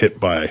pedestrians being hit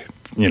by,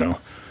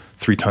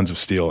 3 tons of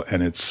steel.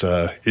 And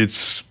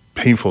it's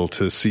painful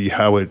to see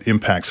how it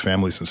impacts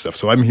families and stuff.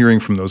 So I'm hearing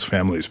from those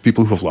families,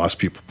 people who have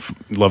lost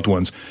loved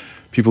ones,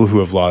 people who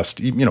have lost,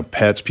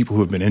 pets, people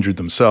who have been injured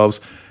themselves.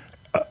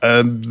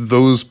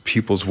 Those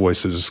people's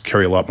voices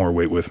carry a lot more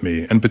weight with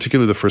me, and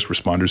particularly the first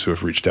responders who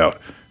have reached out,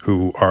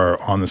 who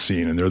are on the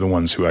scene, and they're the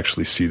ones who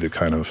actually see the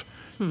kind of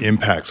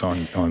impacts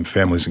on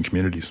families and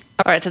communities.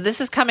 All right, so this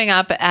is coming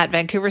up at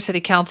Vancouver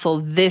City Council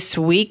this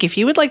week. If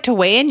you would like to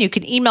weigh in, you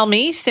can email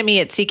me,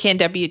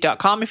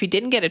 simi@cknw.com. If you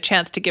didn't get a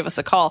chance to give us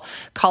a call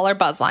our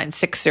buzz line,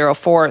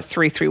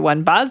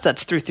 604-331-BUZZ.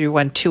 That's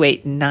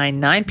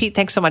 331-2899. Pete,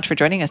 thanks so much for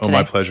joining us today.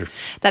 My pleasure.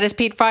 That is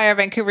Pete Fryer,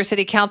 Vancouver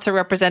City Council,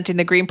 representing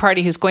the Green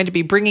Party, who's going to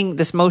be bringing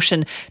this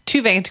motion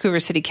to Vancouver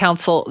City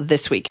Council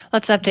this week.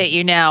 Let's update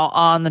you now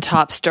on the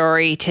top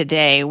story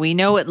today. We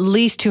know at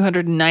least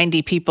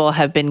 290 people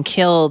have been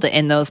killed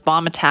in those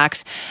bomb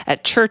attacks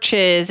at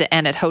churches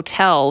and at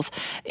hotels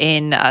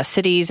in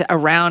cities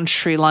around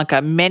Sri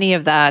Lanka. Many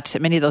of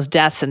those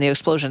deaths and the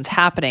explosions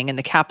happening in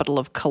the capital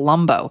of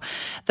Colombo.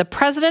 The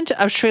president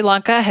of Sri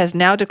Lanka has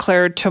now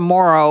declared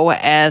tomorrow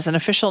as an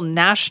official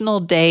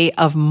national day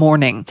of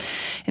mourning.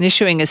 In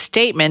issuing a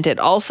statement, it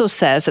also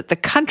says that the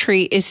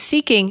country is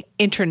seeking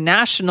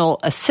international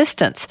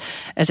assistance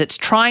as it's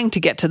trying to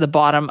get to the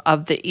bottom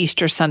of the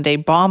Easter Sunday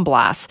bomb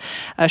blasts.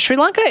 Sri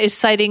Lanka is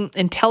citing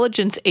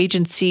intelligence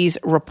agencies'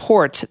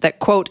 report that,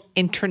 quote,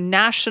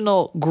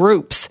 international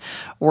groups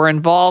were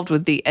involved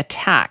with the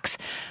attacks.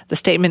 The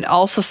statement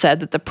also said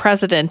that the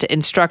president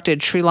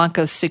instructed Sri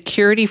Lanka's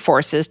security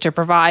forces to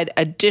provide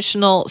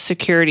additional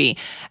security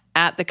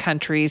at the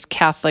country's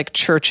Catholic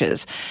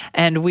churches.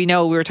 And we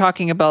know we were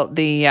talking about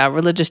the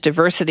religious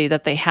diversity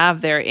that they have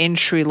there in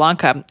Sri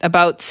Lanka.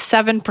 About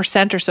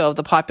 7% or so of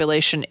the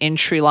population in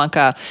Sri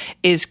Lanka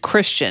is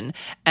Christian,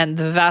 and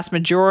the vast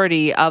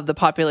majority of the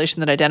population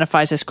that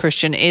identifies as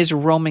Christian is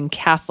Roman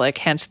Catholic,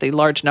 hence the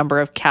large number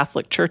of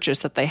Catholic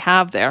churches that they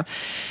have there.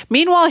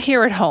 Meanwhile,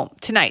 here at home,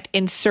 tonight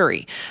in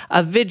Surrey,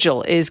 a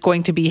vigil is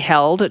going to be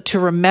held to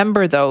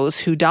remember those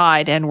who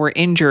died and were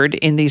injured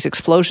in these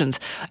explosions.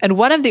 And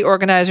one of the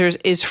organizers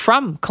is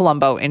from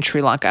Colombo in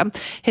Sri Lanka.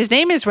 His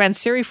name is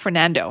Ransiri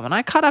Fernando, and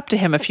I caught up to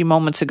him a few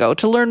moments ago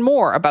to learn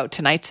more about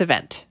tonight's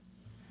event.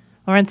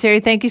 Well,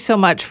 Ransiri, thank you so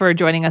much for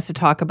joining us to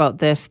talk about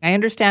this. I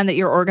understand that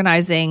you're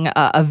organizing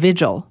a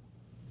vigil.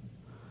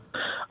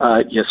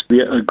 Yes, we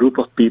are a group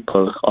of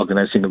people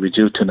organizing a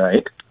vigil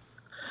tonight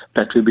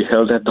that will be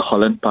held at the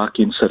Holland Park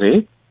in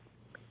Surrey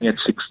at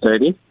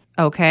 6:30.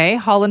 Okay,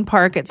 Holland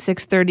Park at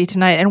 6:30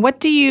 tonight. And what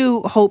do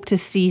you hope to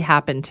see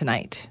happen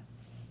tonight?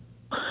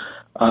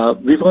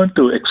 We want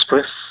to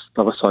express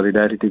our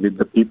solidarity with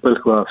the people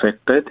who are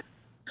affected.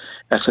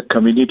 As a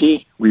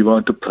community, we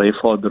want to pray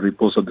for the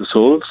repose of the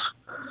souls.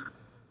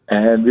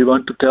 And we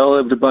want to tell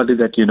everybody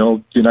that,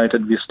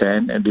 united we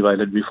stand and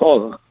divided we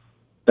fall.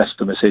 That's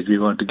the message we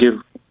want to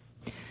give.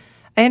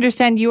 I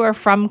understand you are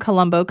from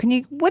Colombo.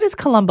 What is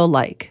Colombo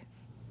like?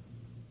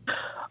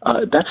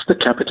 That's the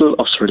capital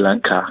of Sri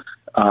Lanka.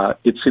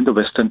 It's in the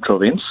Western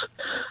Province.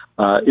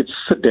 It's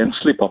a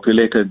densely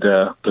populated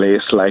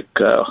place, like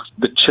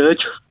the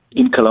church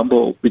in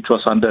Colombo, which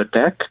was under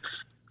attack,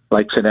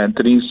 like St.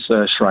 Anthony's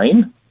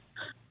Shrine.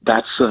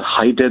 That's a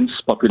high dense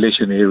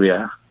population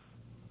area.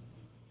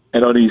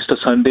 And on Easter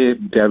Sunday,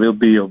 there will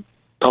be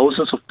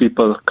thousands of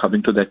people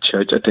coming to that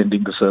church,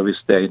 attending the service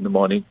there in the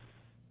morning.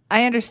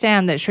 I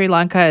understand that Sri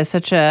Lanka is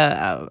such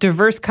a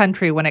diverse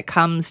country when it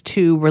comes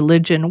to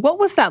religion. What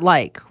was that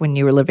like when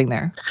you were living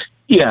there?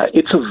 Yeah,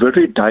 it's a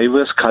very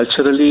diverse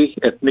culturally,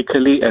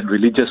 ethnically, and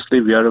religiously.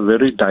 We are a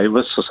very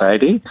diverse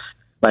society.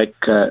 Like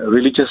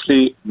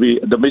religiously,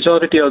 the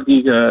majority of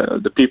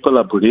the people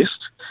are Buddhist.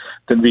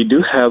 Then we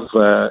do have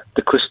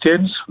the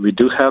Christians, we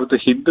do have the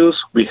Hindus,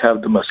 we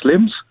have the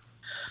Muslims,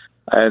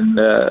 and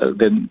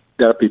then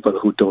there are people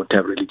who don't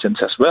have religions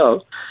as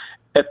well.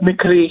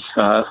 Ethnically,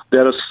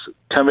 there are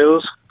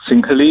Tamils,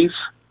 Sinhalese,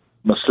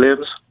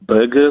 Muslims,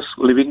 Burghers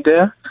living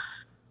there.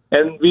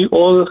 And we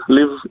all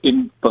live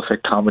in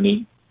perfect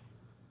harmony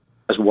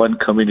as one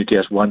community,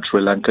 as one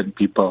Sri Lankan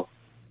people.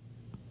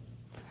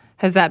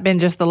 Has that been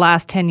just the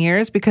last 10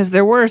 years? Because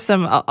there were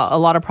a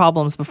lot of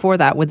problems before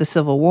that with the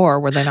Civil War,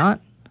 were there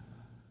not?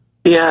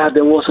 Yeah,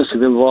 there was a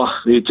civil war.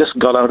 We just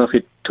got out of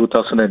it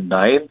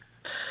 2009.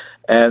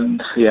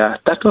 And yeah,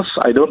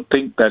 I don't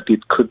think that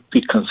it could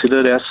be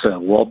considered as a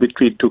war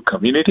between two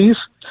communities.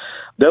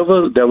 There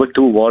were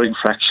two warring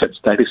factions.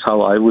 That is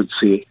how I would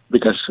say,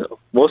 because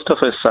most of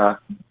us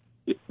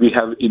we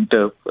have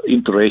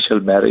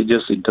interracial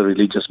marriages,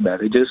 interreligious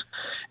marriages,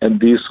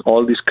 and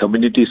all these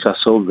communities are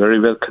so very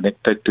well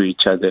connected to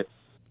each other.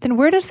 Then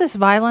where does this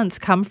violence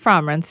come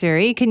from,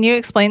 Ransiri? Can you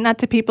explain that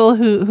to people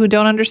who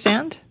don't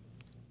understand?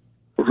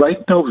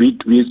 Right now,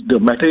 the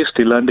matter is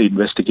still under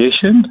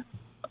investigation.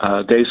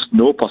 There is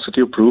no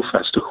positive proof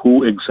as to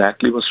who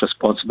exactly was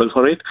responsible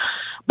for it,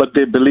 but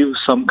they believe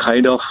some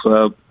kind of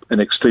an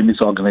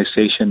extremist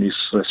organization is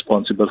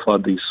responsible for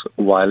this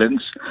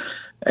violence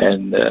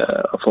and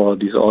for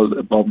all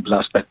the bomb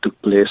blasts that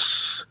took place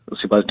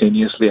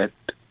simultaneously at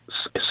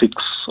 6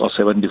 or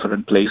 7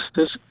 different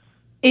places.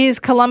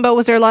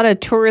 Was there a lot of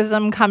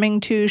tourism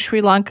coming to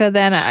Sri Lanka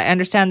then? I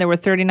understand there were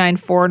 39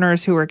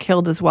 foreigners who were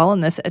killed as well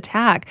in this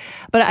attack.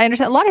 But I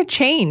understand a lot had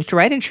changed,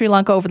 right, in Sri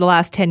Lanka over the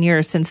last 10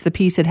 years since the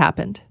peace had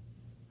happened.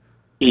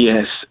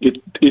 Yes,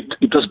 it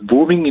was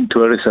booming in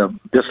tourism,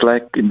 just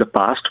like in the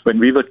past when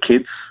we were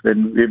kids,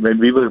 when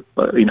we were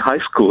in high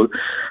school.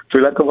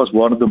 Sri Lanka was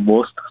one of the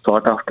most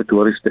sought after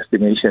tourist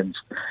destinations.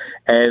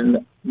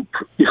 And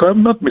if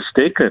I'm not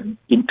mistaken,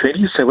 in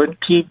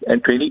 2017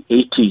 and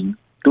 2018,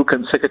 2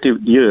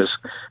 consecutive years,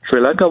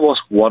 Sri Lanka was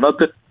one of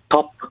the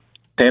top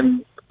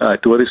 10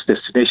 tourist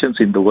destinations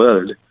in the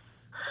world.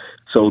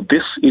 So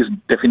this is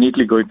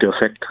definitely going to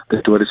affect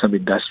the tourism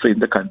industry in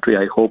the country.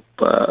 I hope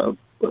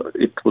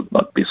it would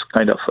not be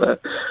kind of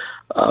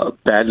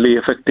badly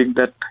affecting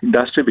that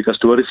industry, because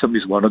tourism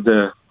is one of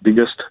the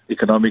biggest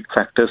economic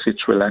factors in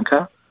Sri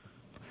Lanka.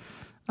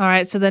 All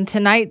right. So then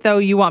tonight, though,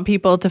 you want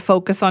people to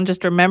focus on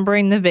just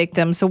remembering the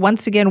victims. So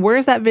once again, where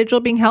is that vigil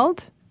being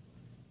held?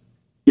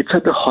 It's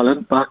at the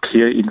Holland Park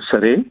here in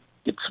Surrey.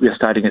 We are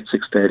starting at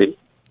 6:30.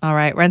 All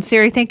right.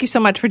 Ransiri, thank you so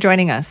much for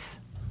joining us.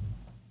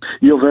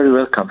 You're very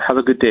welcome. Have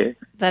a good day.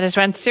 That is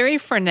Ransiri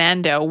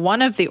Fernando,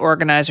 one of the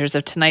organizers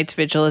of tonight's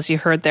vigil. As you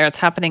heard there, it's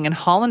happening in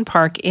Holland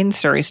Park in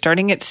Surrey,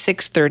 starting at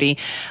 6:30.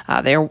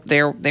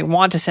 They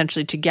want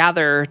essentially to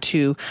gather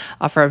to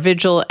offer a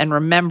vigil and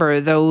remember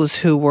those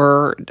who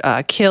were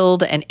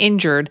killed and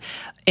injured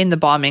in the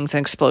bombings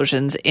and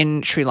explosions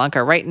in Sri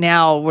Lanka. Right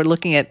now, we're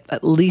looking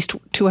at least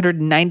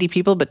 290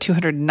 people, but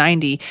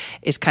 290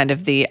 is kind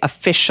of the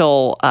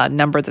official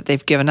number that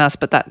they've given us,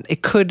 but that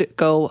it could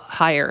go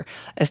higher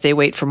as they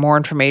wait for more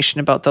information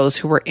about those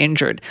who were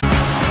injured.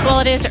 Well,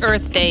 it is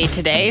Earth Day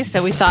today,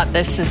 so we thought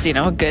this is,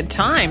 a good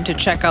time to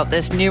check out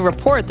this new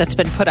report that's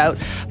been put out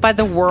by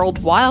the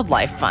World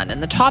Wildlife Fund.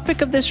 And the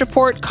topic of this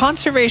report,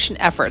 conservation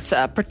efforts,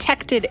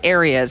 protected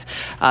areas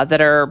that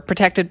are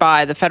protected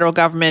by the federal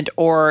government,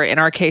 or in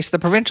our case, the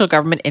provincial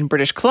government in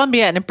British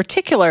Columbia. And in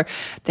particular,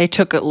 they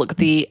took a look at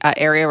the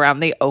area around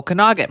the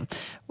Okanagan.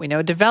 We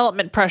know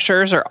development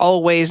pressures are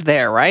always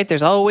there, right?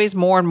 There's always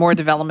more and more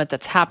development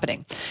that's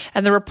happening.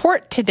 And the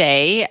report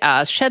today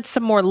sheds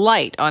some more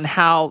light on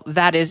how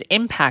that is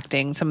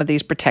impacting some of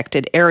these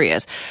protected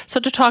areas. So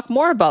to talk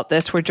more about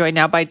this, we're joined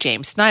now by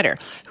James Snyder,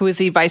 who is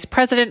the Vice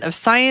President of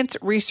Science,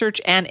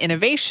 Research and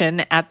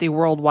Innovation at the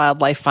World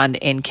Wildlife Fund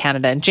in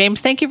Canada. And James,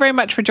 thank you very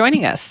much for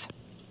joining us.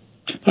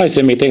 Hi,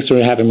 Simi. Thanks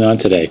for having me on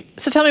today.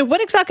 So tell me,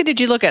 what exactly did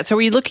you look at? So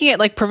were you looking at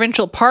like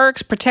provincial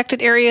parks,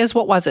 protected areas?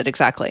 What was it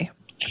exactly?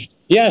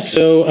 Yeah,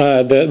 so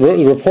the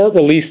report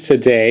released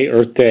today,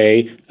 Earth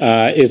Day,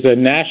 is a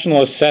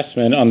national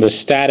assessment on the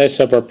status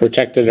of our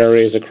protected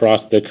areas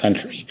across the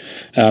country.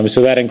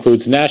 So that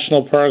includes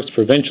national parks,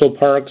 provincial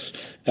parks,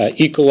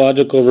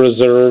 ecological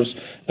reserves,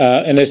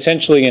 and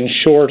essentially, in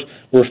short,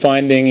 we're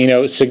finding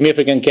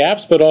significant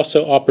gaps, but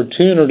also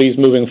opportunities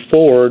moving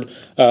forward.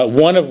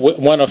 One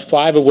of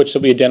 5 of which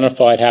that we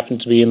identified happen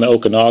to be in the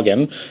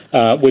Okanagan,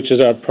 which is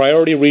our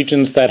priority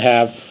regions that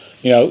have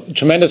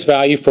tremendous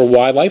value for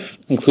wildlife,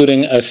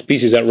 including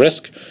species at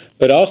risk,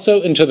 but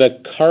also into the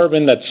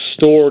carbon that's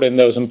stored in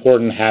those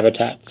important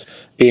habitats,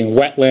 being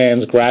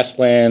wetlands,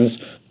 grasslands,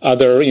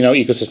 other,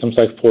 ecosystems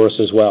like forests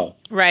as well.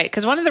 Right,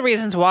 because one of the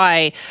reasons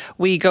why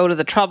we go to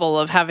the trouble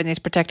of having these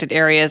protected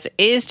areas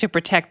is to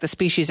protect the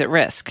species at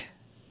risk.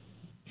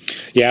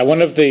 Yeah,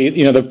 one of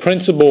the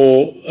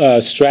principal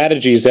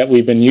strategies that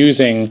we've been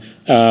using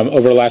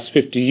over the last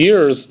 50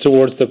 years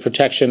towards the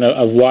protection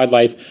of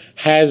wildlife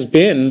has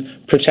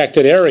been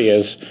protected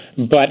areas.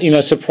 But,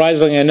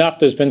 surprisingly enough,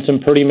 there's been some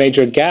pretty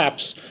major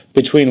gaps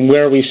between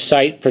where we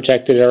cite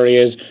protected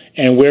areas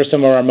and where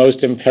some of our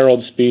most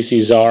imperiled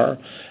species are.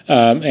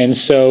 And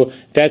so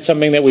that's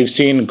something that we've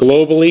seen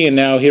globally and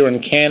now here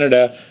in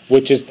Canada,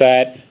 which is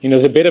that,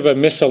 there's a bit of a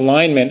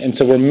misalignment. And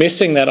so we're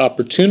missing that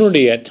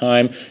opportunity at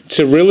time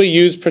to really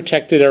use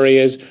protected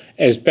areas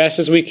as best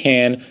as we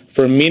can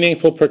for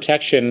meaningful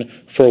protection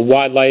for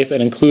wildlife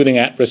and including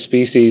at-risk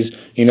species,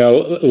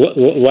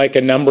 like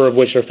a number of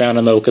which are found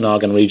in the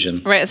Okanagan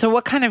region. Right. So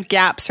what kind of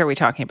gaps are we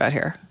talking about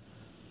here?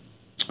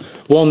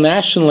 Well,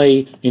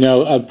 nationally,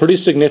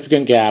 pretty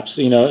significant gaps.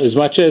 As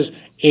much as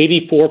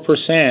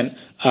 84%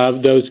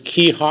 of those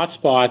key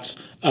hotspots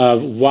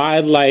of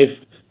wildlife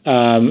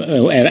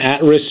and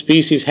at-risk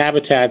species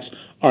habitats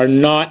are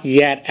not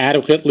yet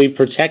adequately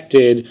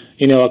protected,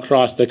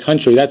 across the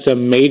country. That's a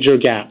major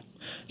gap,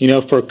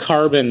 for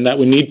carbon that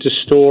we need to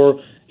store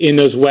in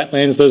those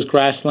wetlands, those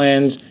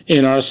grasslands,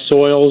 in our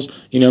soils.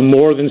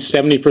 More than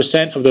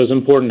 70% of those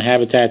important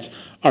habitats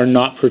are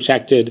not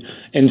protected.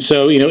 And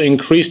so,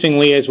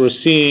 increasingly, as we're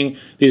seeing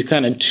these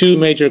kind of 2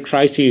 major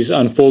crises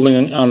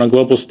unfolding on a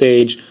global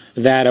stage,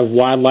 that of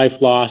wildlife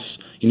loss,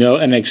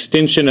 an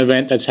extinction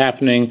event that's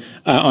happening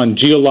on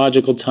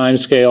geological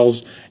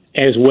timescales,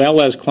 as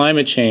well as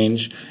climate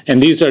change.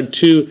 And these are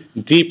 2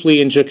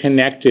 deeply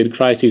interconnected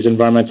crises,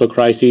 environmental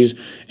crises.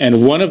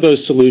 And one of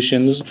those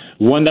solutions,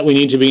 one that we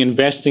need to be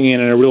investing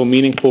in a real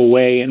meaningful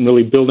way and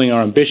really building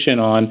our ambition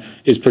on,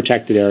 is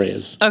protected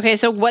areas. Okay,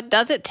 so what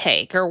does it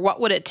take, or what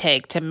would it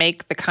take to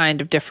make the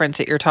kind of difference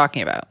that you're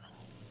talking about?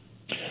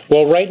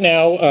 Well, right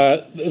now,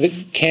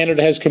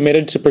 Canada has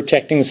committed to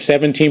protecting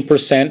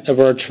 17% of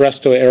our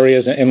terrestrial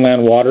areas and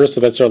inland waters, so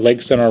that's our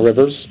lakes and our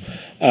rivers.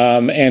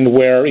 and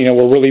where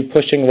we're really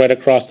pushing right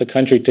across the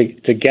country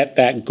to get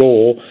that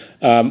goal.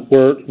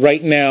 We're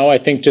right now, I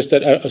think, just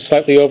at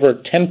slightly over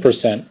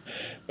 10%,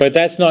 but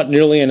that's not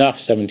nearly enough.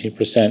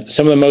 17%.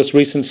 Some of the most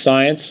recent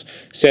science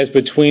says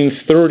between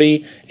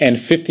 30 and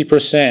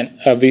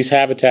 50% of these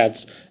habitats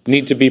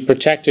need to be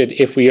protected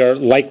if we are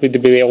likely to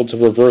be able to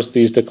reverse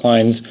these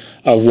declines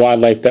of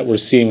wildlife that we're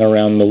seeing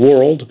around the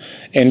world.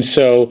 And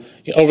so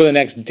over the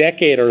next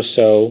decade or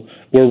so,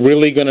 we're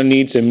really going to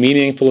need to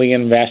meaningfully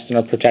invest in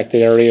our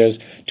protected areas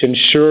to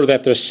ensure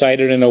that they're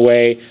sited in a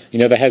way,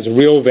 that has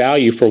real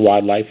value for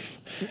wildlife,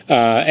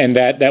 and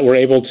that we're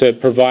able to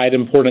provide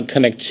important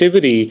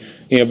connectivity,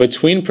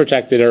 between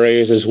protected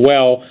areas as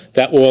well,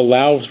 that will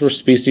allow for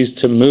species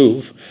to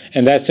move.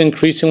 And that's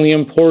increasingly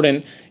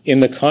important in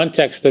the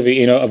context of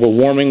a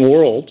warming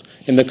world,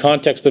 in the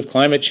context of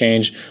climate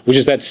change, which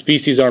is that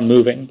species are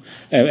moving.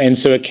 And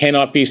so it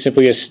cannot be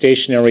simply a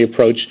stationary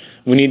approach.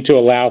 We need to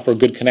allow for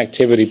good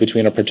connectivity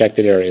between our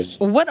protected areas.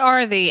 What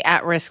are the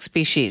at-risk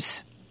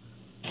species?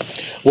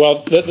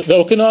 Well, the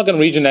Okanagan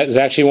region is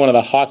actually one of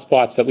the hot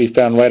spots that we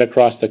found right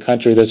across the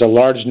country. There's a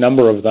large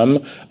number of them,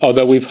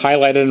 although we've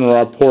highlighted in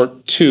our report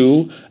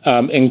two,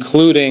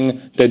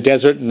 including the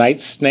desert night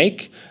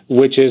snake,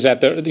 which is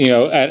at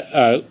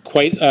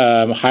quite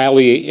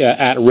highly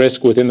at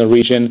risk within the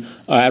region,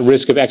 at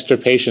risk of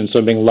extirpation,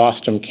 so being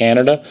lost from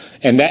Canada,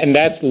 and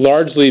that's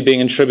largely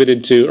being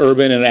attributed to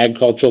urban and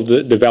agricultural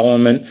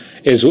development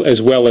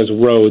as well as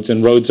roads,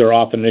 and roads are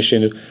often an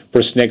issue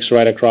for snakes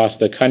right across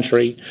the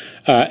country,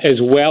 as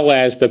well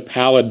as the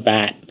pallid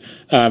bat.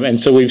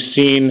 And so we've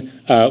seen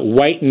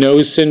white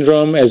nose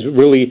syndrome as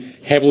really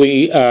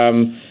heavily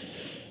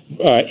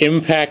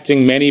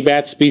impacting many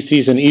bat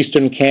species in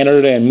eastern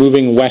Canada and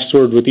moving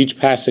westward with each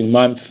passing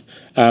month.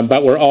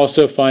 But we're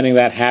also finding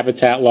that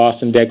habitat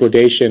loss and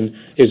degradation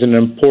is an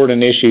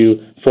important issue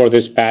for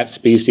this bat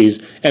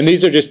species. And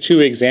these are just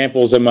two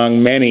examples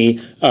among many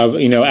of,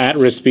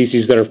 at-risk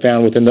species that are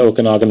found within the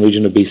Okanagan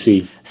region of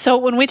BC. So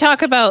when we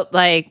talk about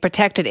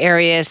protected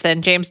areas,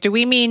 then James, do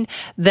we mean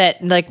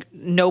that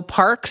no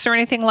parks or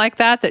anything like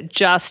that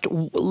just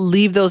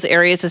leave those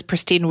areas as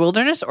pristine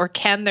wilderness, or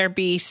can there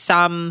be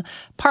some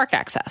park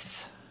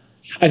access?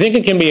 I think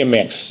it can be a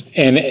mix.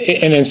 And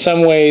in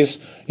some ways,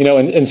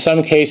 in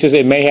some cases,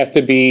 it may have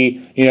to be,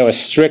 a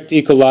strict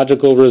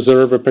ecological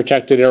reserve or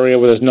protected area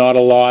where there's not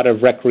a lot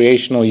of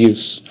recreational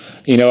use,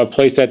 a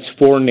place that's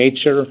for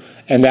nature,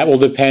 and that will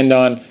depend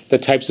on the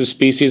types of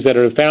species that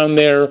are found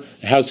there,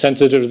 how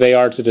sensitive they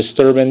are to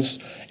disturbance.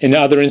 In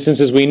other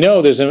instances, we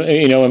know there's,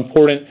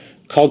 important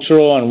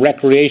cultural and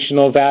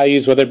recreational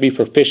values, whether it be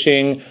for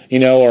fishing,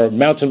 or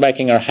mountain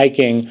biking or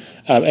hiking.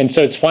 And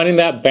so it's finding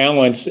that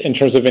balance in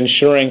terms of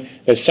ensuring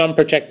that some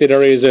protected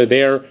areas are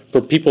there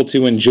for people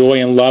to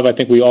enjoy and love. I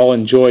think we all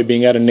enjoy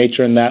being out in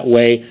nature in that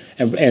way,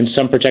 and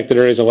some protected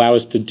areas allow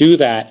us to do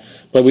that.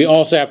 But we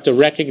also have to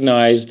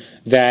recognize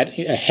that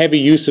a heavy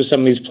use of some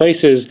of these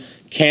places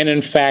can,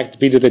 in fact,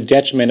 be to the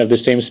detriment of the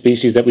same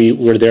species that we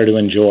were there to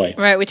enjoy.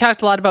 Right. We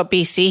talked a lot about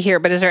BC here,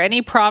 but is there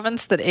any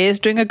province that is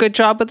doing a good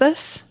job with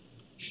this?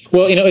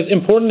 Well, it's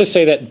important to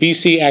say that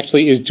BC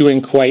actually is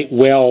doing quite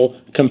well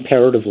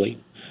comparatively.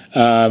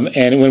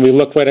 And when we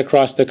look right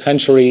across the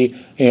country,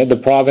 the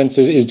province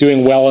is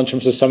doing well in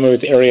terms of some of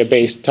its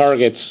area-based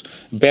targets,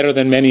 better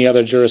than many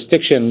other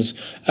jurisdictions,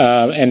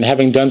 and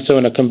having done so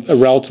in a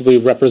relatively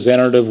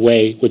representative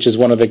way, which is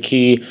one of the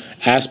key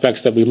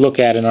aspects that we look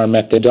at in our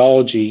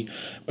methodology.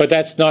 But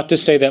that's not to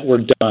say that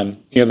we're done.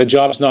 The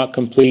job's not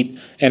complete,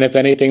 and if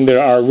anything,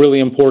 there are really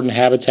important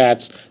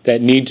habitats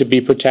that need to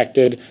be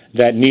protected,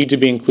 that need to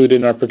be included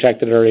in our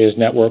protected areas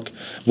network.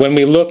 When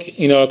we look,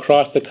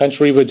 across the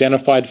country, we've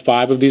identified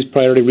 5 of these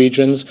priority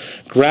regions.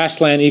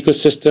 Grassland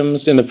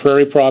ecosystems in the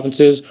prairie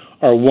provinces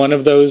are one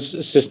of those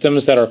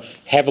systems that are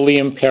heavily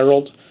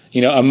imperiled,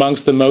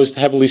 amongst the most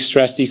heavily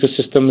stressed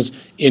ecosystems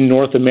in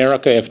North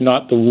America, if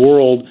not the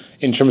world,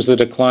 in terms of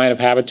the decline of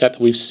habitat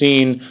that we've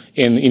seen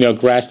in,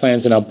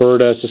 grasslands in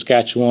Alberta,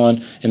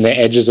 Saskatchewan, and the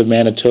edges of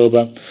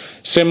Manitoba.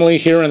 Similarly,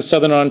 here in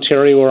southern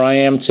Ontario, where I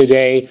am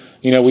today,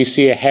 we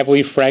see a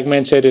heavily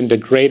fragmented and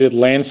degraded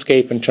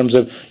landscape in terms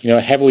of,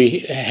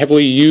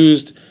 heavily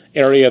used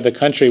area of the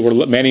country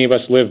where many of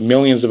us live,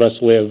 millions of us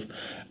live.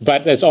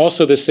 But it's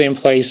also the same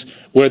place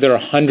where there are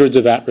hundreds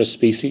of at-risk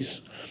species.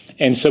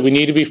 And so we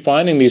need to be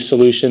finding these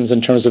solutions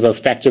in terms of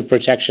effective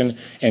protection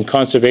and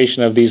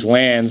conservation of these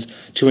lands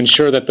to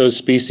ensure that those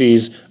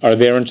species are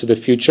there into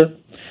the future.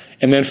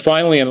 And then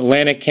finally, in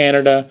Atlantic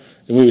Canada,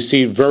 we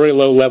see very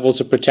low levels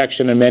of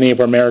protection in many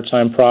of our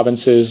maritime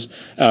provinces,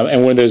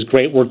 and where there's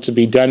great work to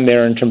be done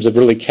there in terms of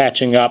really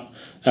catching up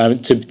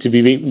to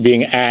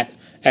being at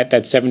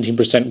that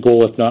 17%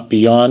 goal, if not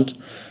beyond.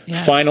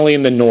 Yeah. Finally,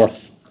 in the north,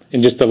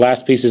 and just the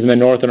last piece is in the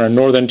north, in our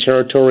northern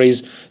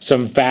territories,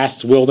 some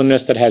vast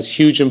wilderness that has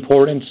huge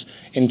importance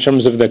in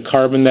terms of the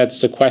carbon that's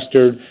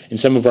sequestered in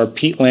some of our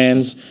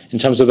peatlands, in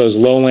terms of those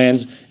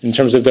lowlands, in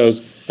terms of those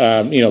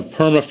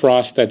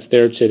permafrost that's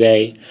there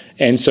today.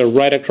 And so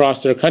right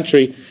across our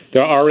country,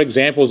 there are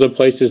examples of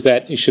places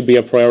that should be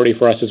a priority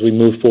for us as we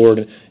move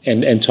forward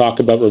and talk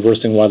about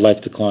reversing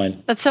wildlife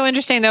decline. That's so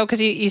interesting, though,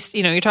 because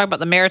you talk about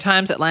the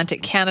Maritimes,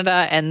 Atlantic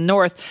Canada, and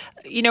North,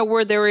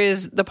 where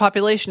the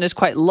population is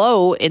quite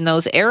low in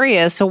those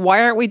areas. So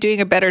why aren't we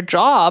doing a better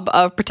job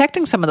of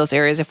protecting some of those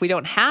areas if we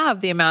don't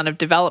have the amount of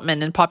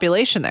development and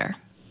population there?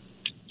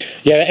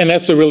 Yeah, and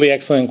that's a really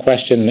excellent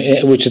question,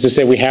 which is to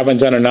say we haven't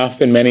done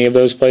enough in many of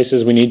those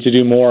places. We need to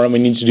do more, and we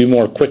need to do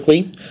more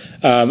quickly.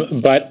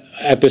 But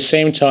at the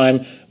same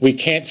time, we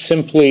can't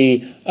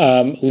simply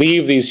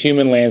leave these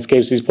human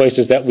landscapes, these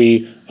places that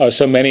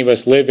so many of us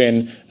live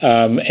in,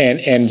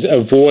 and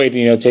avoid,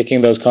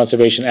 taking those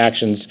conservation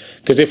actions.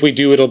 Because if we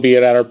do, it'll be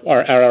at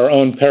our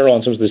own peril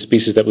in terms of the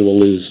species that we will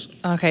lose.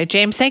 Okay,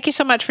 James, thank you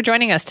so much for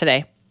joining us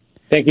today.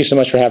 Thank you so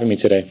much for having me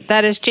today.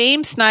 That is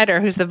James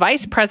Snyder, who's the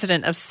Vice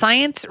President of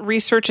Science,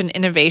 Research and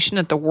Innovation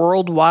at the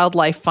World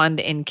Wildlife Fund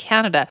in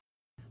Canada.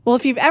 Well,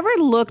 if you've ever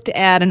looked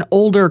at an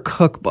older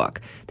cookbook,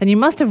 then you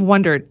must have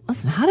wondered,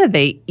 listen, how did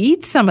they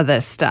eat some of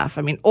this stuff?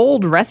 I mean,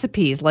 old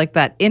recipes like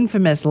that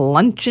infamous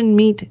luncheon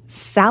meat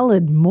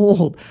salad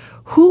mold.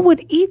 Who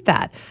would eat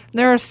that?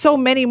 There are so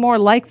many more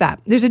like that.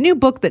 There's a new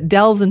book that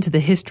delves into the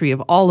history of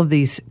all of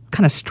these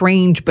kind of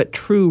strange but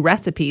true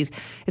recipes.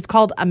 It's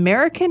called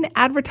American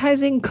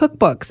Advertising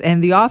Cookbooks,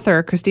 and the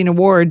author, Christina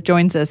Ward,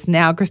 joins us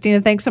now.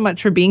 Christina, thanks so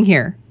much for being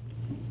here.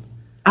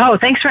 Oh,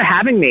 thanks for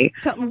having me.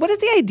 So what is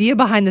the idea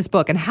behind this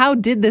book, and how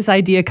did this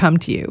idea come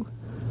to you?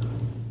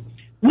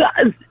 Well,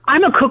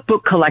 I'm a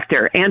cookbook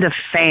collector and a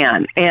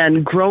fan,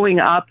 and growing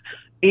up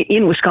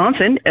in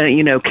Wisconsin,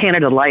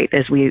 Canada Light,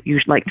 as we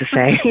usually like to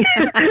say.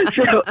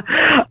 So,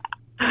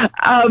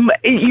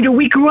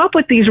 we grew up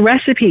with these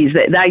recipes,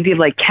 the idea of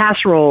like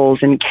casseroles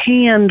and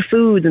canned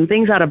foods and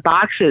things out of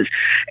boxes.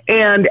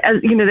 And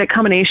as that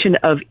combination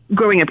of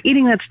growing up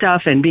eating that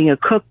stuff and being a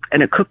cook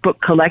and a cookbook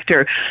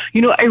collector,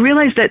 I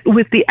realized that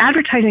with the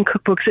advertising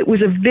cookbooks, it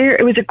was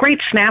a great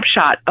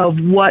snapshot of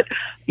what,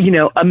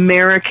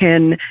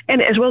 American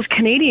and as well as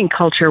Canadian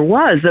culture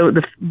was, though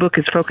the book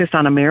is focused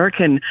on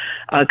American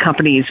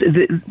companies.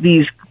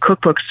 These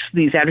cookbooks,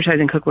 these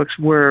advertising cookbooks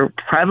were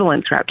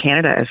prevalent throughout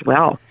Canada as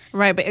well.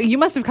 Right, but you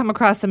must have come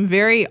across some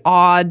very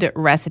odd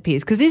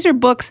recipes because these are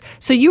books.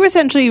 So you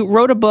essentially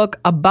wrote a book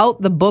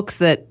about the books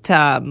that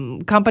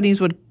companies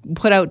would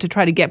put out to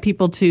try to get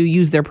people to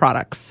use their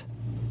products.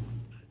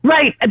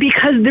 Right,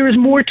 because there's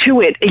more to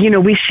it.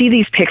 We see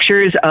these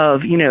pictures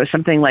of,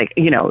 something like,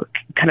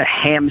 kind of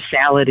ham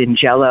salad and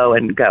Jell-O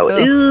and go,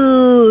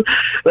 ooh,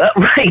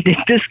 right,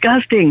 it's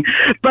disgusting.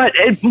 But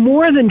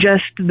more than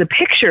just the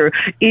picture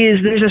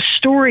there's a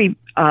story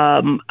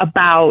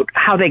about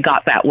how they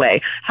got that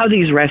way, how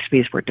these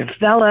recipes were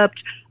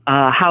developed,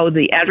 how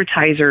the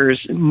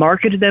advertisers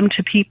marketed them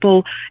to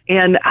people,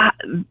 and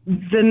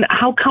then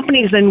how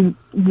companies then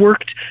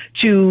worked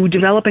to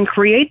develop and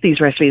create these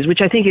recipes,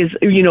 which I think is,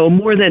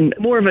 more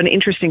of an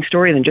interesting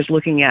story than just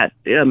looking at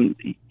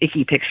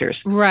icky pictures.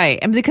 Right.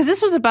 And because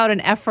this was about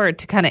an effort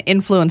to kind of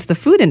influence the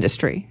food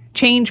industry,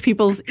 change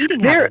people's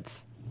eating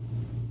habits.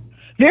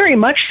 Very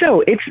much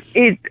so.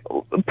 It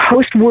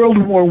post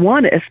World War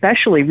I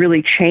especially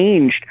really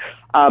changed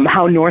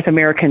how North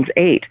Americans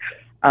ate.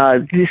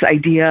 This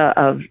idea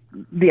of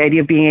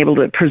being able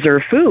to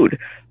preserve food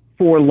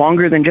for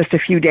longer than just a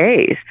few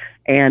days.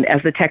 And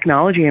as the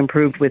technology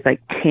improved with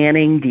like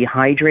canning,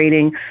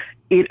 dehydrating,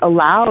 it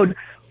allowed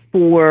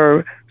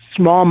for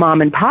small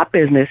mom and pop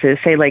businesses,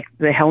 say like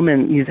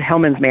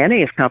Hellman's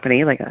mayonnaise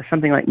company, like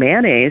something like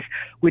mayonnaise,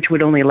 which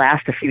would only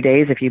last a few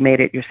days if you made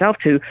it yourself,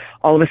 to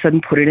all of a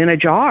sudden put it in a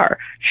jar,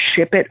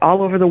 ship it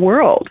all over the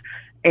world.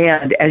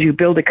 And as you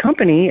build a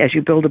company, as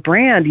you build a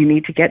brand, you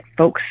need to get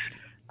folks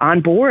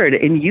on board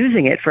in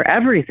using it for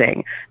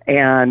everything.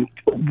 And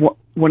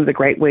one of the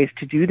great ways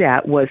to do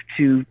that was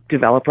to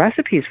develop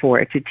recipes for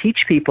it, to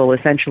teach people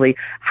essentially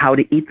how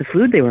to eat the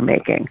food they were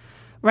making.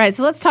 Right.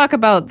 So let's talk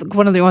about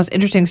one of the most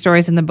interesting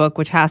stories in the book,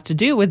 which has to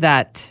do with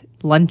that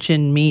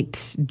luncheon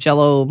meat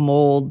Jell-O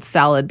mold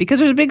salad, because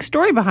there's a big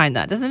story behind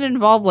that. Doesn't it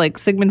involve like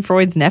Sigmund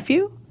Freud's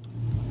nephew?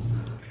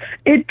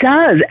 It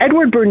does.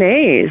 Edward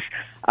Bernays,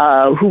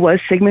 who was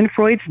Sigmund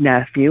Freud's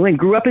nephew and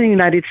grew up in the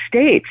United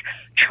States,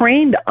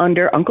 trained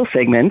under Uncle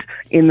Sigmund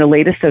in the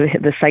latest of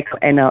the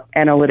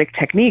psychoanalytic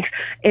techniques,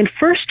 and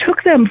first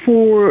took them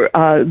for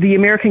the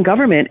American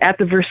government at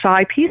the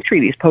Versailles peace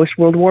treaties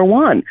post-World War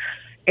I.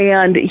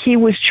 And he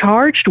was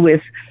charged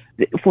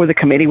for the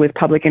Committee with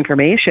Public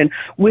Information,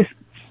 with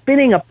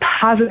spinning a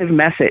positive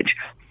message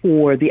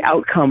for the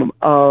outcome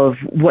of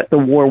what the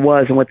war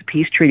was and what the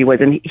peace treaty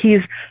was. And he's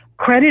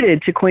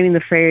credited to coining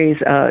the phrase,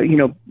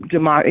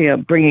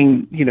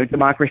 bringing,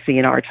 democracy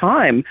in our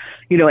time,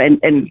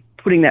 and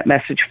putting that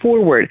message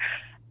forward.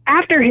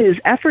 After his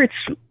efforts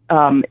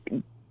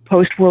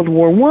post-World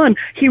War I,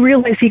 he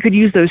realized he could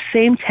use those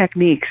same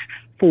techniques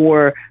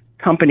for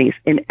companies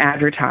in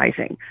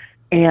advertising.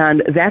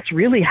 And that's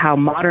really how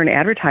modern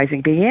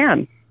advertising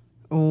began.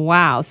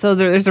 Wow. So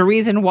there's a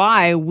reason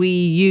why we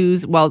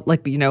use,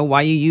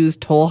 why you use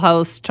Toll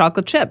House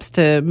chocolate chips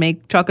to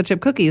make chocolate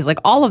chip cookies. Like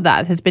all of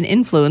that has been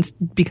influenced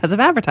because of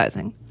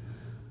advertising.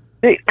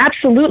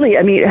 Absolutely.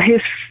 I mean,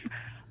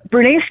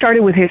 Bernays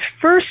started with his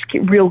first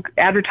real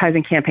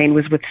advertising campaign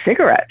was with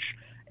cigarettes,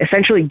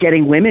 essentially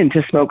getting women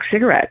to smoke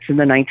cigarettes in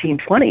the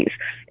 1920s,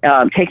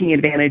 taking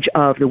advantage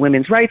of the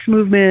women's rights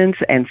movements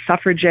and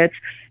suffragettes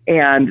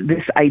and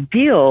this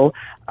ideal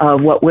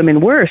of what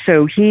women were.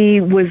 So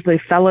he was the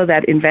fellow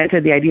that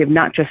invented the idea of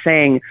not just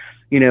saying,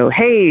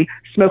 hey,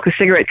 smoke a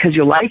cigarette because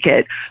you like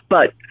it,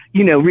 but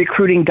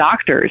recruiting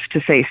doctors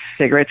to say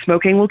cigarette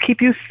smoking will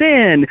keep you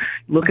thin.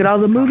 Look at all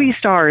the movie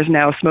stars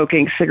now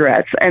smoking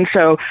cigarettes. And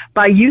so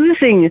by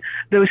using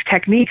those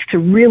techniques to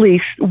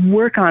really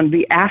work on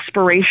the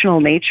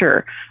aspirational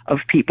nature of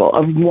people,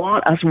 of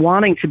us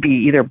wanting to be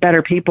either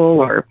better people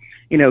or,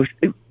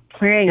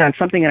 playing on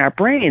something in our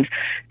brains,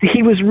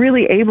 he was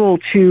really able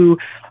to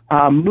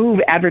move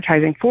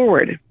advertising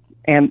forward.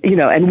 And,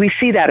 and we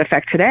see that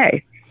effect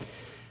today.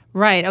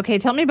 Right. Okay.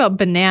 Tell me about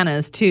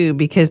bananas, too,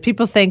 because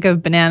people think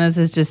of bananas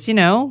as just,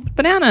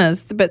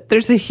 bananas. But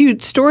there's a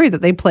huge story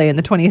that they play in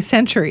the 20th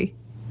century.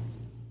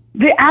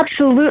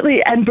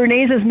 Absolutely. And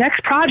Bernays'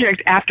 next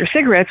project after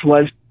cigarettes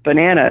was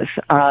bananas.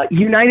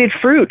 United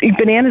Fruit.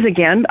 Bananas,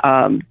 again,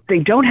 they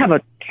don't have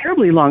a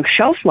terribly long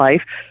shelf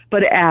life,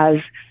 but as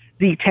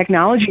the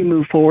technology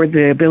moved forward,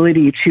 the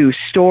ability to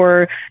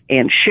store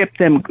and ship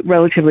them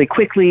relatively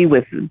quickly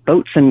with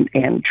boats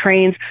and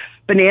trains,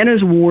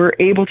 bananas were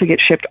able to get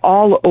shipped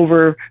all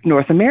over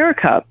North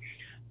America.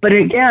 But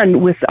again,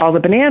 with all the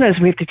bananas,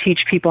 we have to teach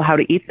people how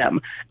to eat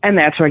them. And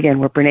that's where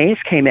Bernays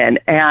came in.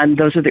 And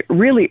those are the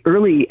really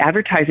early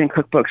advertising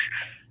cookbooks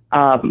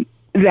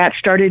that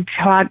started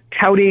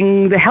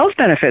touting the health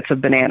benefits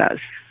of bananas,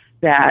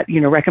 that,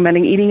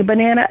 recommending eating a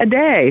banana a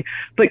day.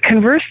 But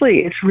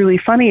conversely, it's really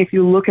funny if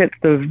you look at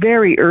the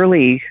very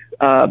early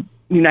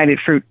United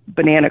Fruit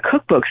banana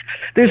cookbooks,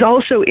 there's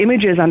also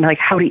images on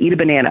how to eat a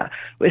banana,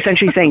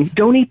 essentially saying,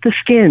 don't eat the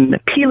skin,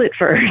 peel it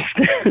first.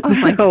 Oh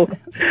my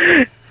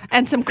goodness.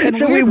 And some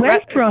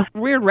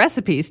weird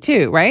recipes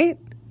too, right?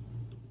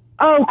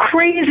 Oh,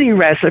 crazy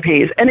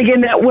recipes. And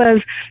again, that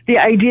was the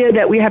idea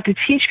that we have to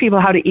teach people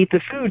how to eat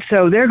the food.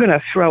 So they're going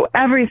to throw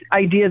every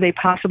idea they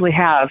possibly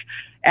have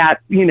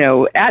at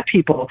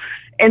people.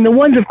 And the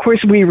ones, of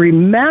course, we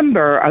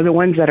remember are the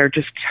ones that are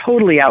just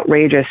totally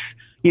outrageous.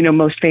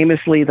 Most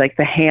famously, like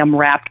the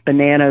ham-wrapped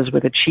bananas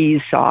with a cheese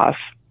sauce.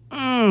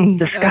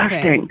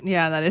 Disgusting. Okay.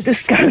 Yeah, that is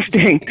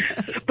disgusting.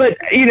 But,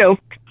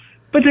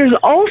 but there's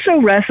also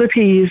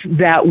recipes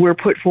that were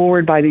put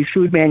forward by these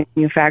food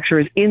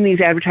manufacturers in these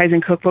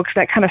advertising cookbooks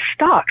that kind of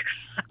stuck.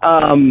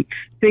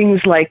 Things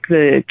like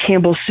the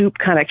Campbell soup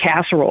kind of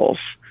casseroles,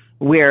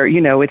 where,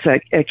 it's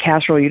a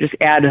casserole, you just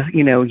add,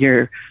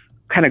 your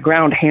kind of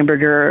ground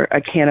hamburger, a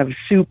can of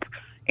soup,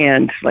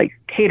 and like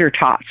tater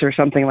tots or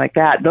something like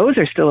that. Those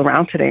are still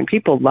around today, and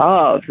people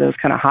love those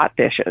kind of hot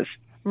dishes.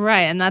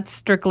 Right, and that's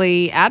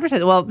strictly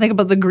advertised. Well, think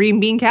about the green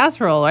bean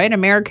casserole, right?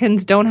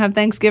 Americans don't have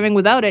Thanksgiving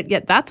without it,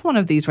 yet that's one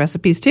of these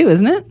recipes too,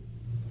 isn't it?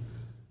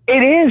 It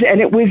is,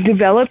 and it was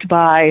developed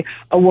by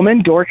a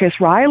woman, Dorcas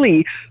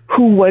Riley,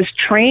 who was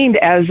trained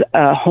as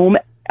a home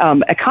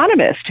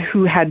economist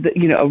who had,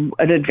 an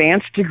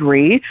advanced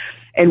degree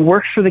and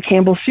worked for the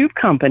Campbell Soup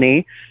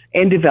Company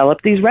and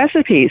developed these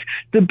recipes.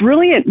 The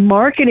brilliant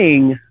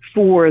marketing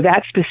for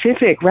that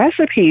specific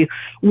recipe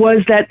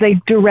was that they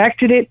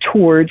directed it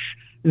towards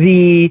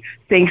the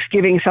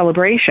Thanksgiving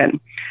celebration.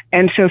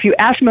 And so if you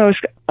ask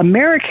most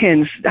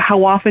Americans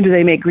how often do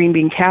they make green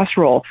bean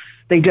casserole,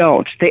 they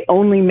don't. They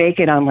only make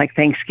it on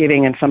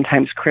Thanksgiving and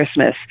sometimes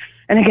Christmas.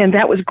 And again,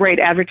 that was great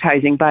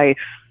advertising by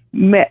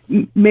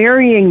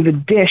marrying the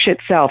dish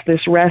itself,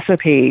 this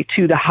recipe,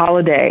 to the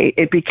holiday.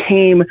 It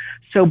became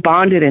so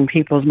bonded in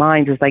people's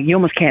minds. It's like you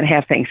almost can't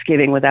have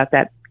Thanksgiving without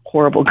that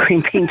horrible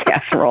green bean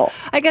casserole.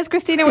 I guess,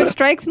 Christina, what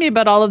strikes me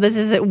about all of this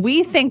is that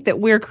we think that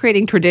we're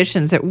creating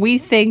traditions, that we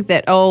think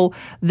that,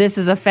 this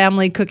is a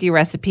family cookie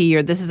recipe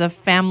or this is a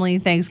family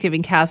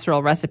Thanksgiving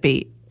casserole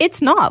recipe.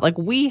 It's not.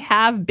 We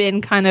have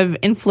been kind of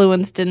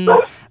influenced and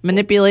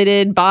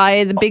manipulated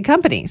by the big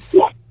companies.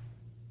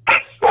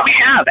 We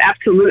have,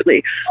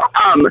 absolutely.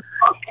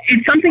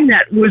 It's something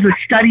that was a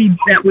study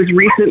that was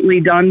recently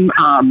done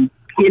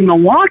in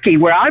Milwaukee,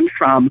 where I'm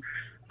from.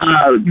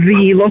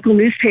 The local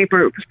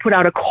newspaper put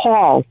out a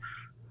call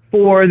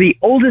for the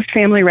oldest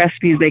family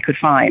recipes they could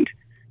find.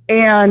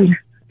 And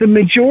the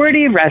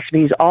majority of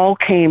recipes all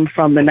came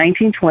from the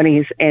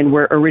 1920s and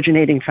were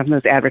originating from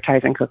those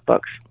advertising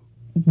cookbooks.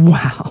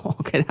 Wow.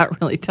 Okay, that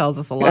really tells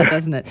us a lot,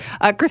 doesn't it?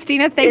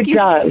 Christina, thank you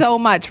so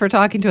much for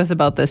talking to us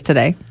about this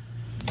today.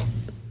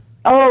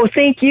 Oh,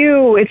 thank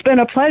you. It's been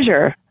a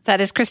pleasure. That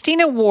is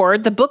Christina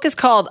Ward. The book is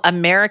called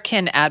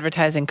American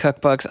Advertising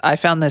Cookbooks. I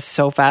found this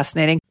so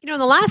fascinating. In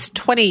the last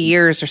 20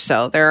 years or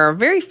so, there are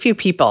very few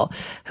people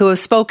who have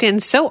spoken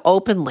so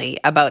openly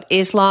about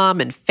Islam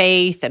and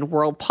faith and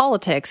world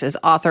politics as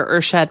author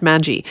Irshad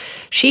Manji.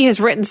 She has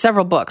written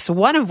several books,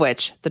 one of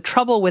which, The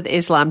Trouble with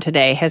Islam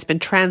Today, has been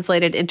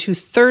translated into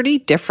 30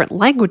 different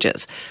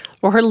languages.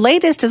 Well, her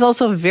latest is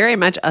also very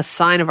much a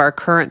sign of our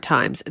current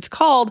times. It's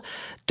called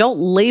Don't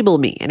Label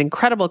Me, an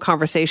incredible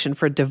conversation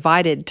for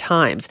divided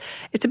times.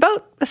 It's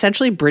about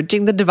essentially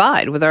bridging the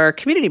divide with our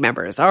community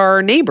members,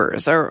 our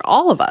neighbors, or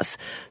all of us.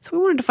 So we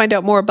wanted to find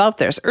out more about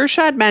this.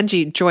 Irshad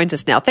Manji joins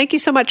us now. Thank you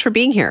so much for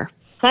being here.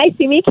 Hi,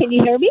 Simi. Can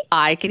you hear me?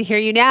 I can hear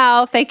you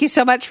now. Thank you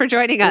so much for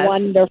joining us.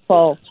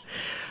 Wonderful.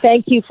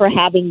 Thank you for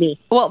having me.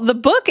 Well, the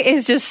book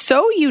is just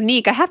so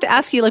unique. I have to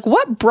ask you,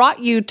 what brought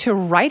you to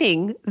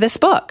writing this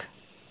book?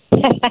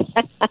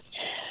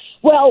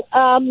 Well,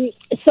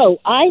 so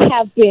I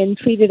have been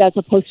treated as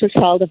a poster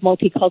child of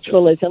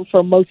multiculturalism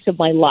for most of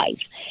my life.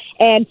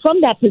 And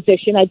from that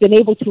position, I've been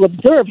able to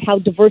observe how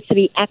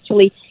diversity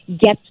actually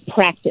gets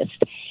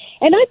practiced.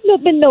 And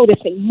I've been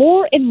noticing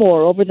more and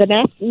more over the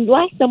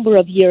last number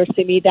of years,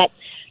 Simi, that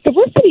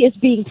diversity is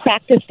being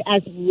practiced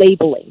as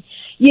labeling.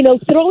 You know,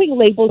 throwing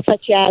labels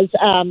such as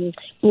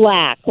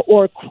black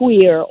or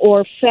queer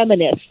or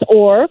feminist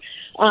or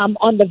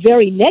on the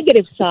very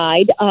negative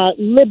side,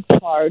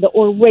 libtard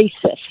or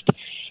racist.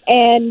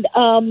 And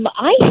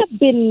I have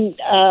been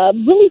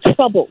really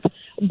troubled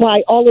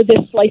by all of this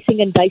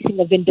slicing and dicing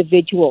of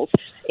individuals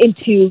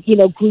into,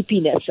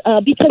 groupiness.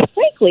 Because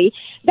frankly,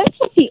 that's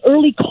what the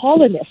early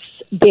colonists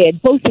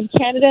did, both in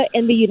Canada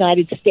and the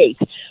United States,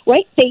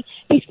 right? They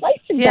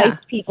sliced and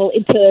diced people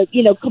into,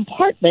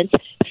 compartments,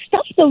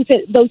 stuffed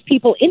those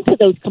people into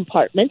those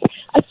compartments,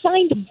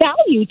 assigned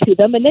value to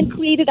them, and then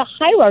created a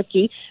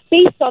hierarchy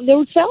based on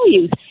those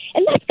values.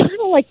 And that's kind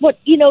of like what,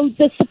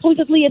 the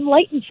supposedly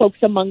enlightened folks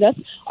among us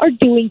are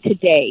doing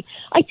today.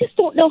 I just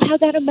don't know how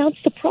that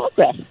amounts to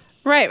progress.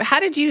 Right. How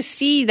did you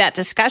see that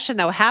discussion,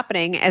 though,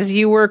 happening as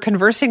you were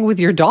conversing with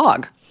your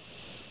dog?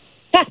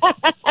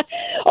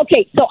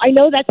 Okay, so I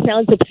know that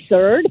sounds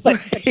absurd, but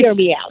hear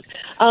me out.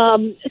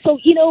 So,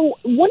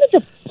 one of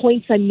the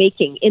points I'm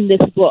making in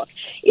this book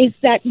is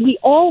that we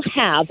all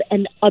have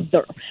an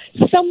other,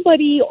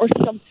 somebody or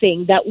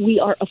something that we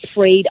are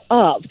afraid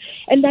of,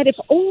 and that if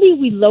only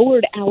we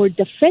lowered our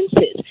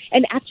defenses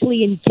and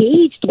actually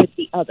engaged with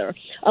the other,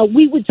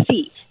 we would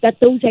see that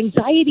those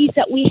anxieties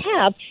that we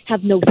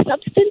have no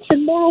substance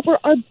and moreover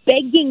are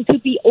begging to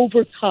be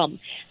overcome.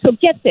 So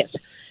get this.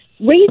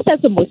 Raised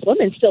as a Muslim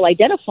and still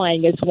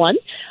identifying as one,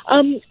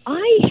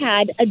 I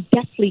had a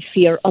deathly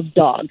fear of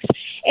dogs.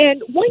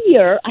 And one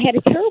year, I had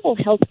a terrible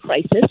health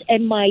crisis,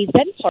 and my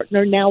then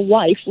partner, now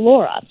wife,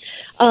 Laura,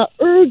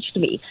 urged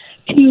me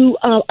to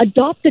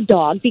adopt a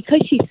dog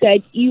because she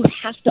said, you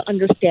have to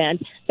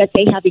understand that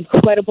they have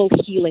incredible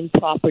healing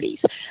properties.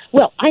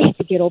 Well, I had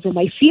to get over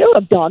my fear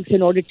of dogs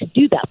in order to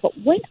do that. But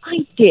when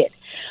I did,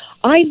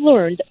 I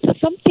learned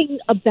something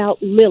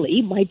about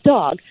Lily, my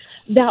dog,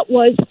 that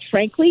was,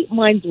 frankly,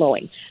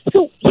 mind-blowing.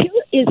 So here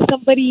is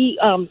somebody,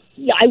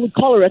 I would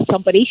call her a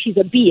somebody, she's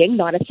a being,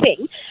 not a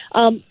thing,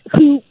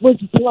 who was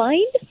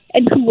blind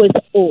and who was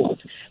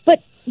old.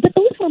 But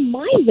those were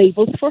my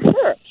labels for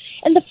her.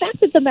 And the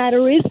fact of the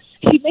matter is,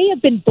 she may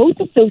have been both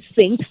of those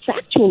things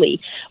factually,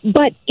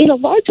 but in a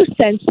larger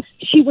sense,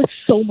 she was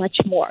so much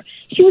more.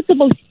 She was the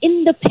most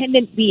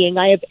independent being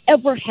I have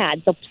ever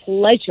had the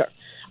pleasure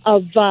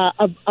of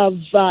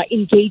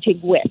engaging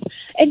with.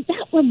 And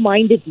that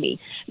reminded me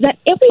that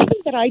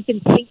everything that I've been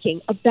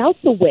thinking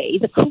about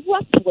the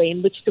corrupt way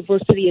in which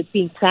diversity is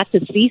being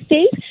practiced these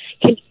days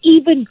can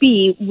even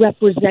be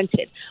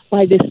represented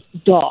by this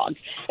dog.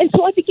 And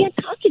so I began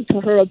talking to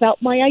her about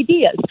my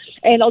ideas.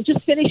 And I'll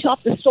just finish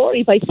off the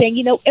story by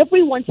saying,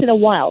 every once in a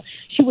while,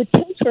 she would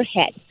tilt her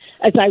head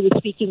as I was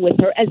speaking with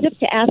her, as if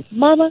to ask,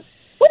 Mama,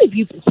 what have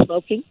you been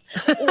smoking?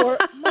 Or,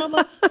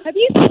 Mama, have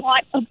you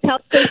thought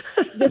about this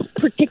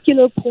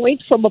particular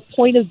point from a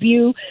point of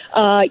view,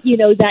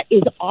 that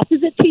is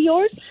opposite to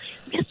yours?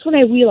 That's when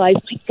I realized,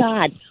 my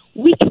God,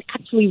 we can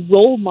actually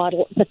role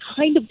model the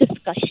kind of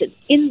discussion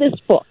in this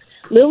book,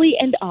 Lily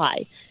and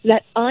I,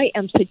 that I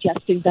am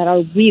suggesting that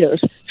our readers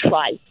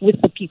try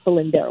with the people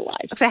in their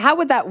lives. So how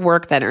would that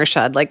work then,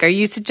 Irshad? Are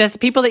you suggesting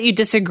people that you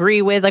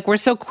disagree with, we're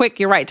so quick,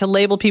 you're right, to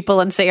label people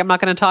and say, I'm not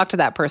going to talk to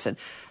that person.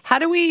 How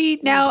do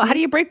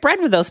you break bread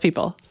with those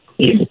people?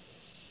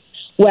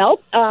 Well,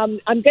 I'm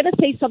going to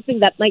say something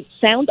that might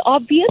sound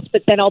obvious,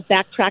 but then I'll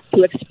backtrack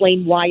to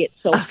explain why it's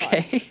so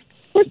hard.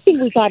 First thing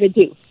we got to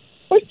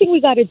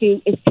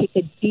do is take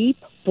a deep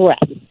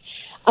breath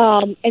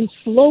and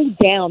slow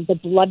down the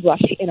blood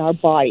rush in our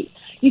body.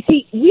 You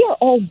see, we are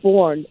all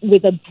born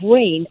with a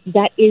brain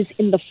that is,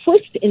 in the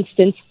first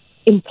instance,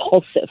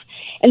 impulsive.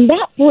 And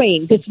that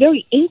brain, this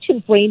very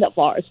ancient brain of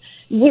ours,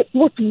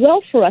 worked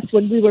well for us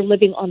when we were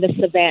living on the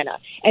savannah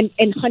and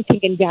hunting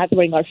and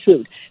gathering our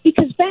food.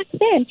 Because back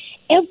then,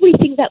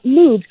 everything that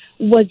moved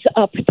was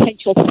a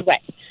potential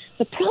threat.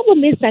 The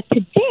problem is that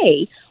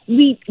today,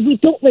 we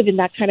don't live in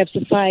that kind of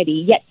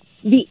society, yet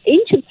the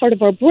ancient part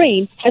of our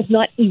brain has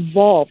not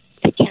evolved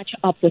to catch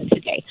up with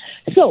today.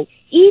 So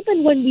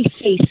even when we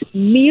face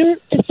mere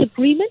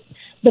disagreement,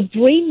 the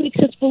brain makes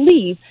us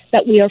believe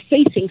that we are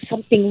facing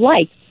something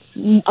like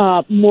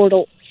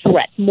mortal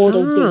threat,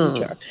 mortal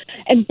danger.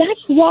 And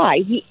that's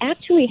why we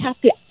actually have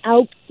to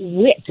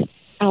outwit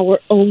our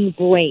own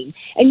brain.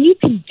 And you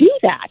can do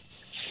that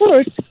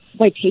First,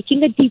 by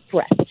taking a deep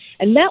breath.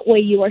 And that way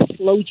you are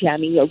slow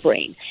jamming your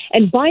brain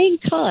and buying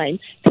time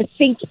to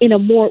think in a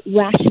more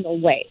rational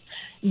way.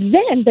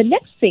 Then the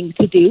next thing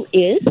to do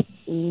is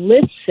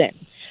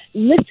listen.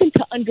 Listen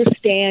to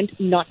understand,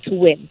 not to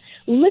win.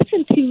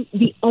 Listen to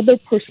the other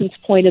person's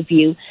point of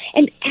view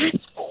and ask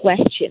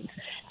questions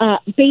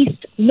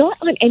based not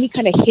on any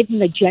kind of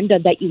hidden agenda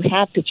that you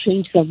have to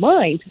change their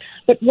minds,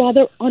 but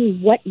rather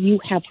on what you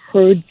have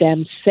heard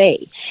them say.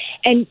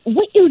 And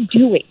what you're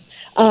doing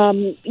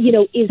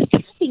is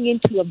tapping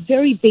into a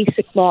very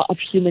basic law of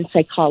human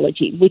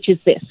psychology, which is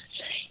this.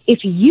 If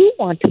you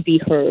want to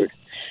be heard,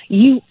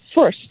 you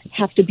first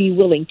have to be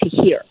willing to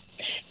hear.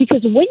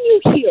 Because when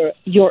you hear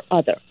your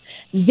other,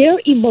 their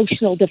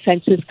emotional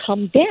defenses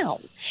come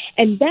down.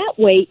 And that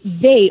way,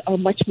 they are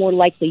much more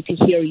likely to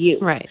hear you.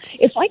 Right.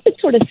 If I could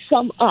sort of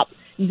sum up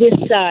this,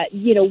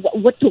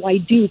 what do I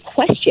do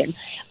question,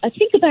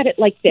 think about it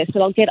like this,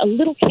 and I'll get a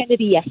little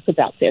Kennedy-esque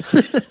about this.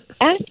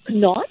 Ask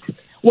not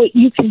what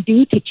you can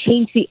do to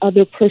change the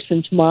other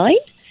person's mind.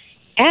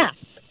 Ask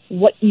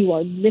what you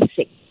are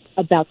missing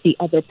about the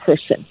other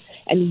person,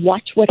 and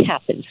watch what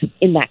happens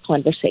in that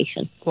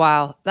conversation.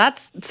 Wow,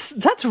 that's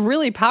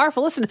really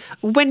powerful. Listen,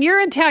 when you're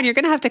in town, you're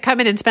going to have to come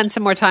in and spend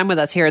some more time with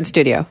us here in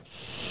studio.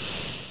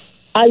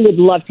 I would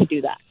love to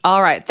do that.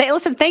 All right.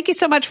 Listen, thank you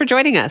so much for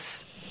joining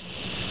us.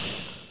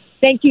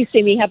 Thank you,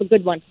 Simi. Have a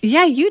good one.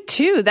 Yeah, you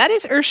too. That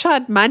is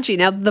Irshad Manji.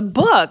 Now, the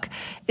book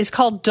is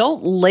called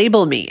Don't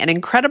Label Me, an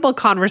incredible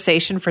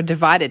conversation for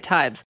divided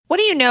times. What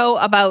do you know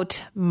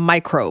about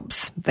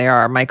microbes? They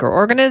are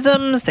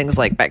microorganisms, things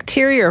like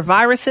bacteria or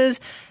viruses,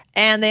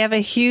 and they have a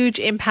huge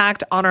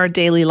impact on our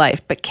daily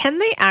life. But can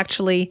they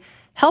actually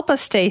help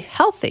us stay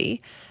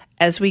healthy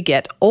as we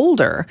get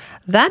older?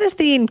 That is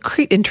the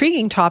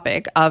intriguing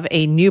topic of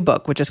a new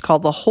book, which is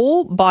called The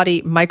Whole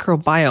Body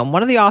Microbiome.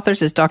 One of the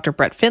authors is Dr.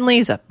 Brett Finley.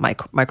 He's a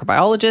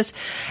microbiologist.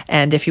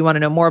 And if you want to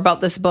know more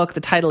about this book,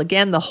 the title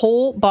again, The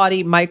Whole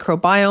Body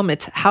Microbiome,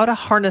 it's how to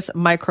harness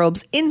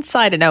microbes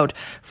inside and out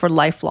for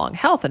lifelong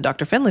health. And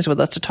Dr. Finley's with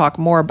us to talk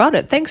more about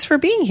it. Thanks for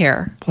being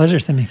here. Pleasure,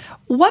 Simi.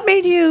 What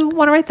made you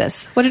want to write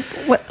this? What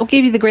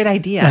gave you the great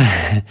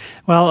idea?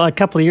 Well, a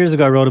couple of years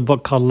ago, I wrote a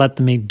book called Let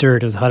Them Eat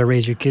Dirt. It was how to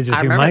raise your kids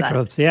with your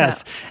microbes. That.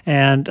 Yes.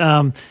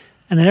 Yeah.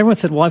 And then everyone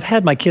said, well, I've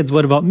had my kids.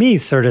 What about me,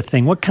 sort of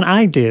thing? What can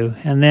I do?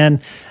 And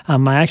then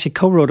I actually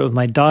co-wrote it with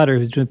my daughter,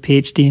 who's doing a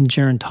PhD in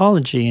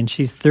gerontology, and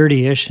she's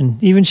 30-ish,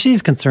 and even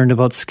she's concerned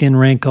about skin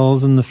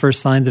wrinkles and the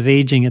first signs of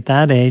aging at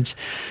that age.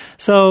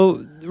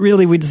 So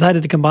really, we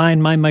decided to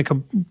combine my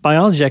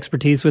microbiology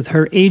expertise with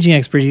her aging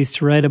expertise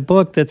to write a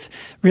book that's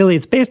really,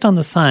 it's based on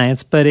the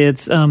science, but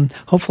it's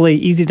hopefully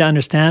easy to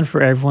understand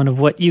for everyone of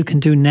what you can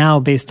do now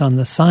based on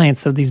the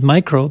science of these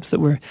microbes that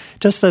we're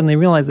just suddenly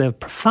realized they have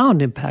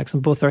profound impacts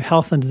on both our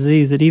health and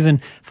disease that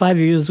even 5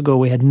 years ago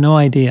we had no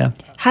idea.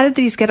 How did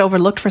these get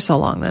overlooked for so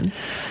long then?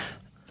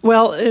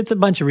 Well, it's a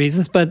bunch of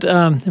reasons, but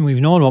and we've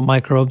known about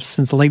microbes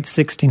since the late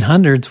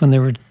 1600s when they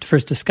were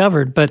first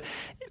discovered. But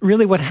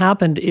really what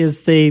happened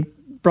is they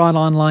brought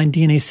online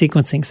DNA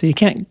sequencing. So you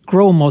can't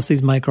grow most of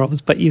these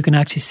microbes, but you can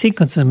actually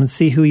sequence them and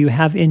see who you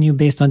have in you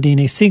based on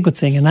DNA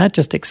sequencing. And that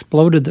just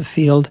exploded the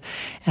field.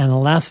 And in the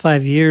last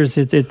 5 years,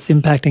 it's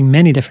impacting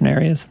many different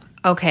areas.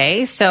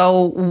 Okay,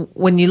 so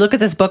when you look at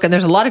this book, and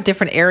there's a lot of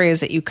different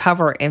areas that you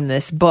cover in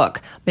this book,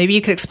 maybe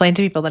you could explain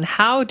to people then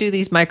how do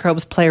these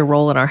microbes play a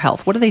role in our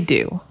health? What do they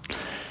do?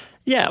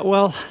 Yeah,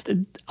 well,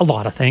 a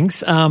lot of things.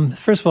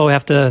 First of all, we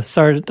have to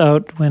start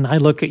out when I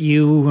look at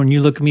you, when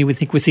you look at me, we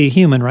think we see a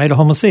human, right? A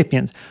Homo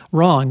sapiens.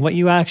 Wrong. What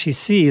you actually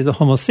see is a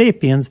Homo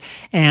sapiens,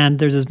 and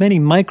there's as many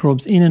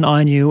microbes in and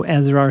on you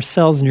as there are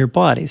cells in your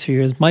body. So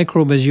you're as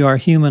microbe as you are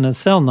human as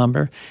cell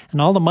number, and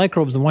all the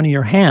microbes in one of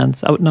your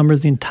hands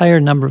outnumbers the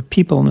entire number of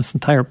people on this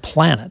entire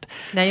planet.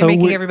 Now you're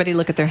making everybody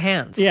look at their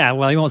hands. Yeah,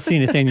 well, you won't see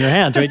anything in your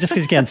hands, right? Just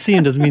because you can't see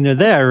them doesn't mean they're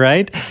there,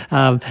 right?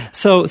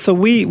 So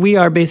we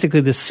are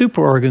basically the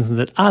superorganisms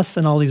that us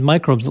and all these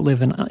microbes that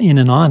live in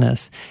and on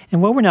us.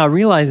 And what we're now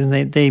realizing,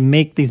 they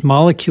make these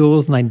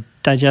molecules and they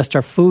digest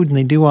our food and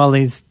they do all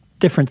these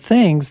different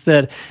things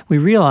that we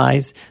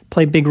realize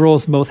play big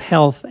roles in both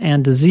health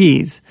and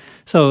disease.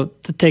 So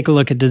to take a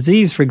look at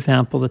disease, for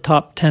example, the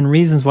top 10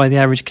 reasons why the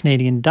average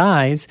Canadian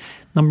dies,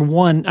 number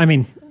one,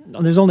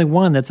 there's only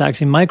one that's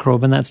actually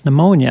microbe, and that's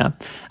pneumonia.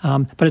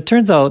 But it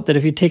turns out that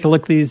if you take a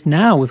look at these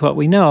now with what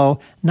we know,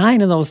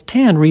 9 of those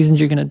 10 reasons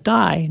you're going to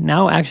die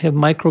now actually have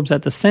microbes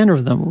at the center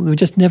of them. We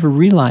just never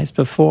realized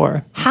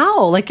before.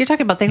 How? Like you're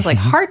talking about things like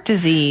heart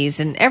disease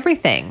and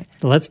everything.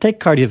 Let's take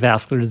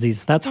cardiovascular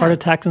disease. That's heart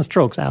attacks and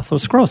strokes,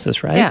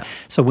 atherosclerosis, right? Yeah.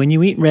 So when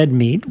you eat red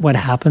meat, what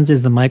happens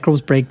is the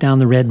microbes break down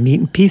the red meat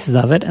in pieces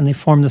of it, and they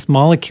form this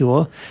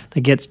molecule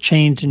that gets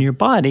changed in your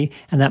body,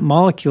 and that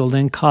molecule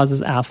then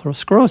causes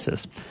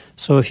atherosclerosis.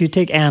 So if you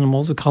take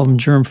animals, we call them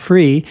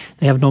germ-free,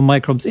 they have no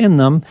microbes in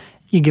them,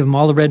 you give them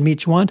all the red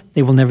meat you want,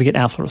 they will never get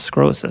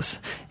atherosclerosis.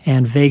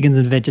 And vegans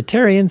and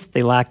vegetarians,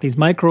 they lack these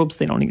microbes,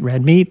 they don't eat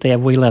red meat, they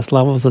have way less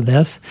levels of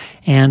this.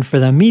 And for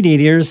the meat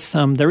eaters,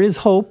 there is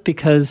hope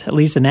because, at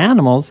least in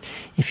animals,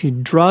 if you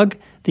drug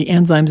the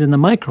enzymes in the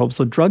microbes.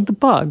 So drug the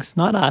bugs,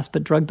 not us,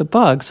 but drug the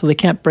bugs so they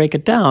can't break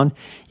it down.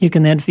 You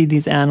can then feed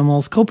these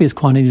animals copious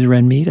quantities of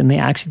red meat and they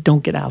actually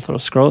don't get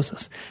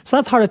atherosclerosis. So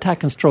that's heart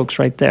attack and strokes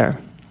right there.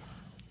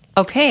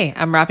 Okay,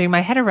 I'm wrapping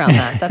my head around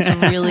that. That's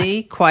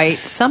really quite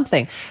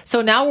something.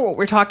 So now what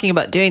we're talking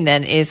about doing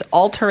then is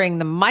altering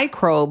the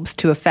microbes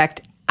to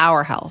affect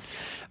our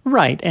health.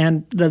 Right,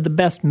 and the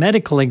best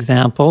medical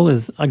example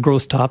is a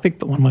gross topic,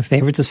 but one of my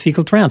favorites is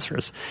fecal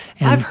transfers.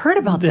 And I've heard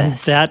about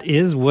this. That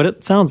is what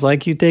it sounds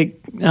like. You take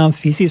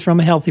feces from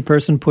a healthy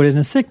person, put it in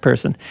a sick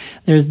person.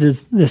 There's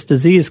this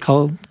disease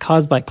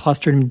caused by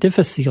Clostridium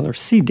difficile, or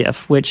C.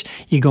 diff, which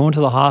you go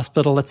into the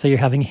hospital, let's say you're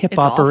having a hip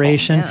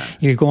operation,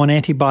 you're going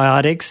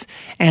antibiotics,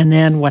 and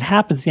then what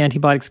happens, the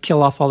antibiotics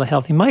kill off all the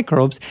healthy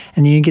microbes,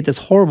 and then you get this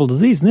horrible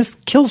disease, and this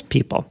kills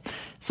people.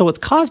 So it's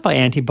caused by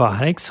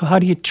antibiotics. So how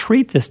do you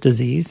treat this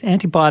disease?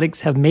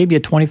 Antibiotics have maybe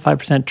a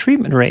 25%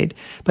 treatment rate,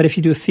 but if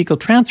you do a fecal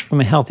transfer from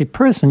a healthy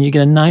person, you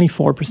get a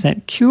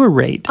 94% cure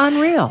rate.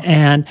 Unreal.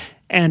 And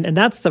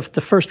that's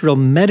the first real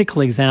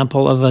medical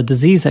example of a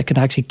disease that could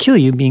actually kill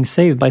you being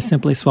saved by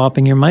simply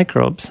swapping your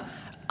microbes.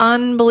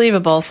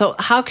 Unbelievable. So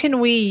how can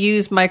we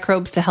use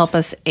microbes to help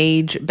us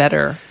age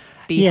better?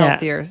 Be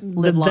healthier,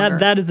 live longer.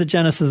 That is the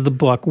genesis of the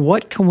book.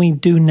 What can we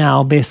do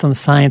now based on the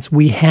science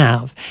we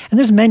have? And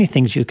there's many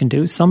things you can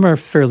do. Some are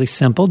fairly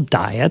simple.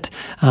 Diet.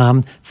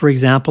 For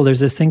example, there's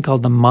this thing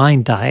called the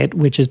MIND diet,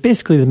 which is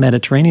basically the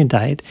Mediterranean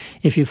diet.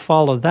 If you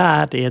follow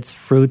that, it's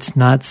fruits,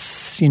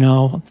 nuts,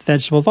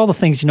 vegetables, all the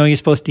things you're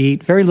supposed to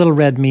eat. Very little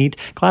red meat,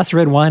 glass of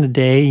red wine a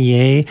day,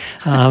 yay.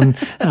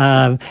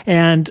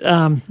 And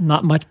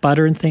not much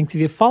butter and things.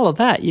 If you follow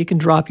that, you can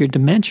drop your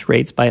dementia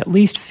rates by at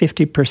least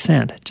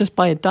 50% just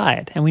by a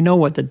diet. And we know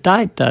what the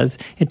diet does.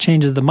 It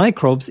changes the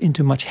microbes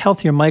into much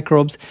healthier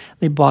microbes.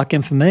 They block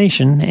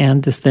inflammation,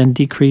 and this then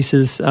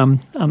decreases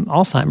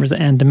Alzheimer's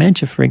and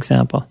dementia, for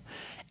example.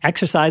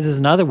 Exercise is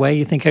another way.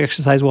 You think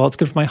exercise, well, it's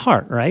good for my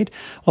heart, right?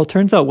 Well, it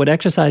turns out what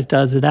exercise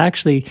does, it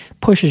actually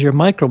pushes your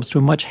microbes to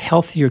a much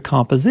healthier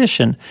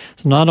composition.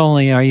 So not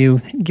only are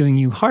you giving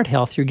you heart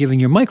health, you're giving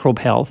your microbe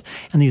health.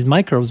 And these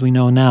microbes, we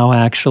know now,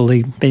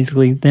 actually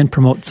basically then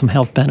promote some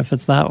health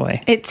benefits that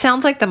way. It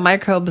sounds like the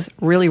microbes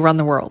really run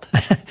the world.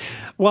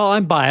 Well,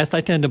 I'm biased.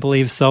 I tend to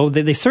believe so.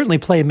 They certainly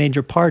play a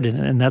major part in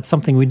it, and that's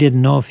something we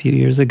didn't know a few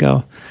years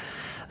ago.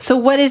 So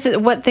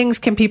what things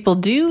can people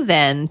do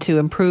then to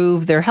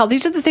improve their health?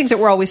 These are the things that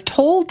we're always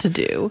told to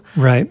do.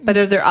 Right. But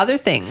are there other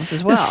things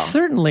as well?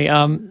 Certainly.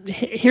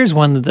 Here's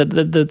one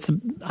that's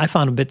I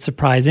found a bit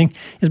surprising,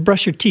 is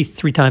brush your teeth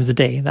 3 times a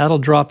day. That'll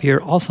drop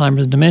your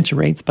Alzheimer's and dementia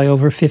rates by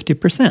over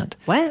 50%.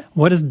 What?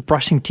 What does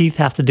brushing teeth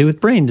have to do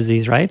with brain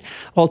disease, right?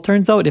 Well, it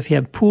turns out if you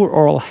have poor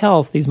oral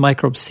health, these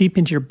microbes seep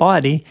into your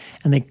body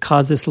and they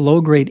cause this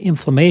low-grade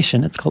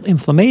inflammation. It's called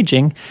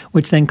inflammaging,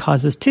 which then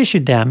causes tissue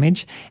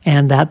damage,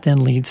 and that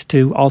then leads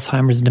to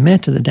Alzheimer's and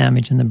dementia, the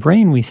damage in the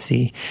brain we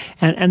see.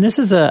 And this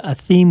is a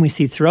theme we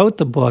see throughout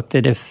the book,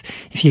 that if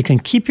you can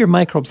keep your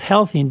microbes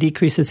healthy and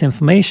decrease this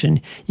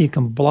inflammation, you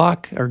can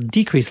block or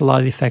decrease a lot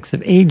of the effects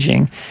of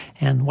aging.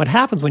 And what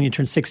happens when you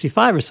turn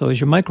 65 or so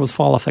is your microbes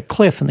fall off a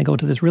cliff and they go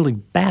to this really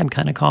bad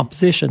kind of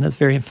composition that's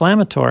very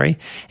inflammatory,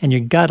 and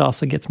your gut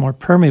also gets more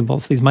permeable,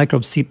 so these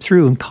microbes seep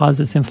through and cause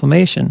this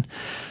inflammation.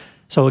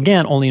 So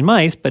again, only in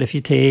mice, but if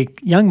you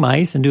take young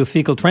mice and do a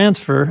fecal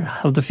transfer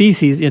of the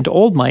feces into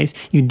old mice,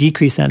 you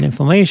decrease that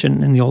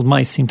inflammation, and the old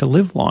mice seem to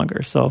live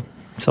longer. So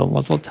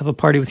let's have a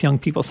party with young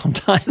people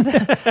sometime.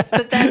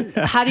 But then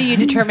how do you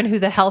determine who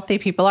the healthy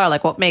people are?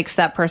 Like, what makes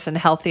that person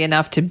healthy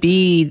enough to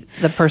be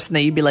the person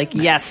that you'd be like,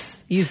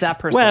 yes, use that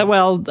person?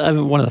 Well,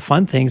 one of the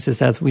fun things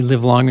is as we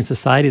live longer in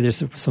society,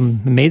 there's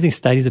some amazing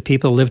studies of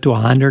people who live to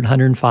 100,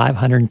 105,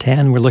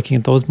 110. We're looking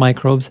at those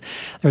microbes.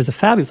 There was a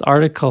fabulous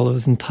article that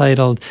was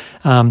entitled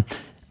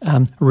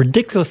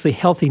ridiculously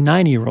healthy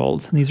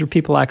 90-year-olds. And these were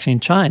people actually in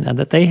China,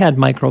 that they had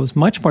microbes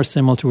much more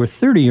similar to a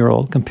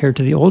 30-year-old compared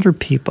to the older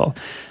people.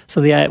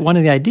 So one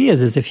of the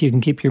ideas is if you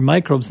can keep your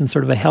microbes in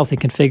sort of a healthy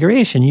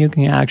configuration, you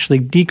can actually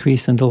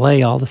decrease and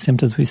delay all the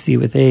symptoms we see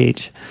with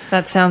age.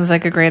 That sounds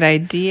like a great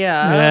idea.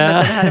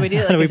 Yeah. But then how do we do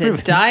it? Like, is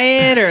it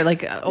diet or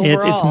like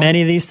overall? It's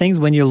many of these things.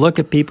 When you look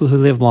at people who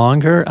live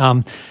longer,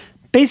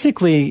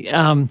 basically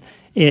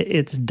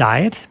it's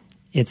diet.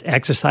 It's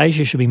exercise.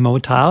 You should be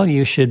motile.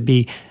 You should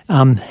be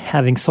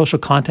having social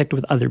contact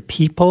with other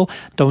people.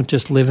 Don't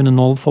just live in an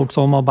old folks'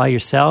 home all by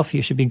yourself.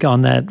 You should be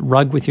on that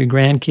rug with your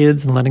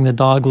grandkids and letting the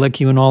dog lick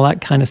you and all that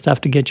kind of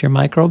stuff to get your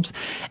microbes.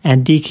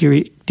 And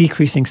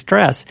decreasing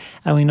stress.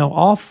 And we know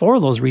all 4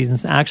 of those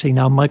reasons, actually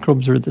now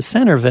microbes are at the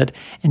center of it.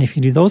 And if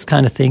you do those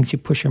kind of things, you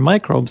push your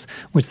microbes,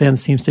 which then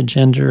seems to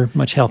gender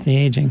much healthy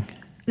aging.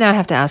 Now I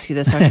have to ask you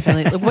this, Dr.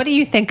 Finley. What do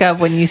you think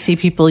of when you see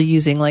people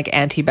using like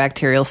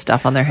antibacterial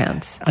stuff on their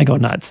hands? I go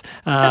nuts.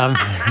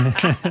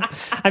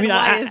 I mean,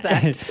 why is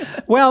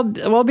that? Well,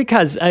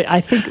 because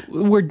I think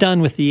we're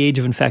done with the age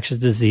of infectious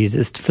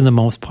diseases for the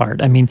most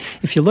part. I mean,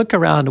 if you look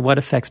around at what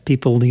affects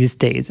people these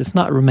days, it's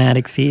not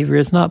rheumatic fever,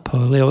 it's not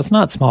polio, it's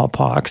not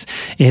smallpox,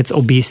 it's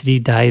obesity,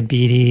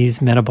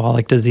 diabetes,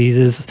 metabolic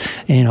diseases,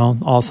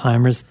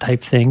 Alzheimer's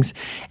type things.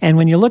 And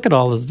when you look at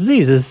all those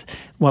diseases,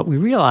 what we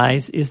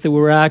realize is that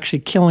we're actually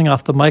killing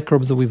off the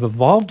microbes that we've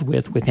evolved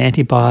with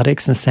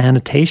antibiotics and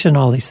sanitation,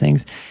 all these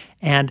things.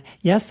 And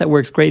yes, that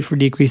works great for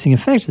decreasing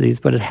infectious disease,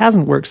 but it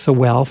hasn't worked so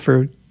well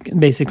for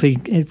basically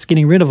it's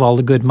getting rid of all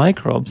the good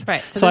microbes.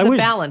 Right. So there's a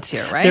balance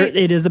here, right?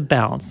 It is a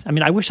balance. I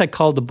mean, I wish I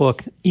called the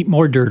book Eat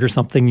More Dirt or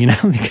something,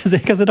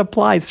 because it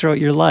applies throughout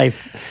your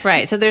life.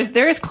 Right. So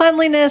there is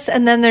cleanliness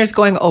and then there's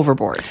going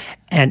overboard.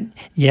 And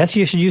yes,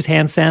 you should use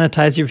hand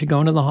sanitizer if you're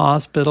going to the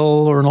hospital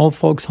or an old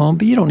folks' home,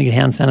 but you don't need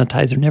hand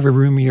sanitizer in every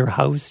room of your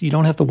house. You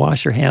don't have to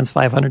wash your hands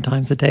 500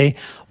 times a day.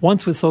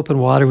 Once with soap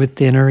and water with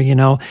dinner,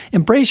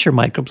 Embrace your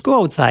microbes.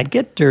 Go outside.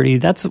 Get dirty.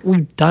 That's what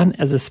we've done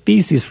as a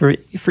species for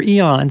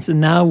eons,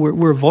 and now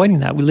we're avoiding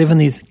that. We live in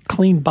these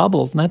clean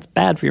bubbles, and that's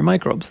bad for your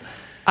microbes.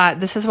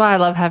 This is why I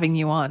love having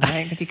you on,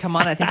 right? If you come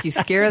on, I think you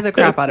scare the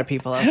crap out of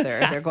people out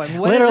there. They're going,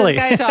 what Literally. is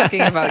this guy talking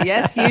about?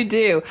 Yes, you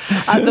do.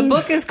 The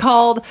book is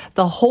called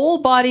The Whole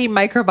Body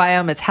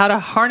Microbiome. It's how to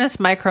harness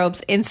microbes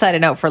inside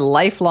and out for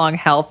lifelong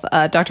health.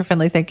 Dr.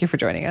 Finley, thank you for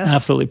joining us.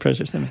 Absolutely,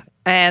 pleasure, Sammy.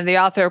 And the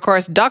author, of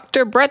course,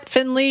 Dr. Brett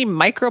Finley,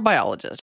 microbiologist.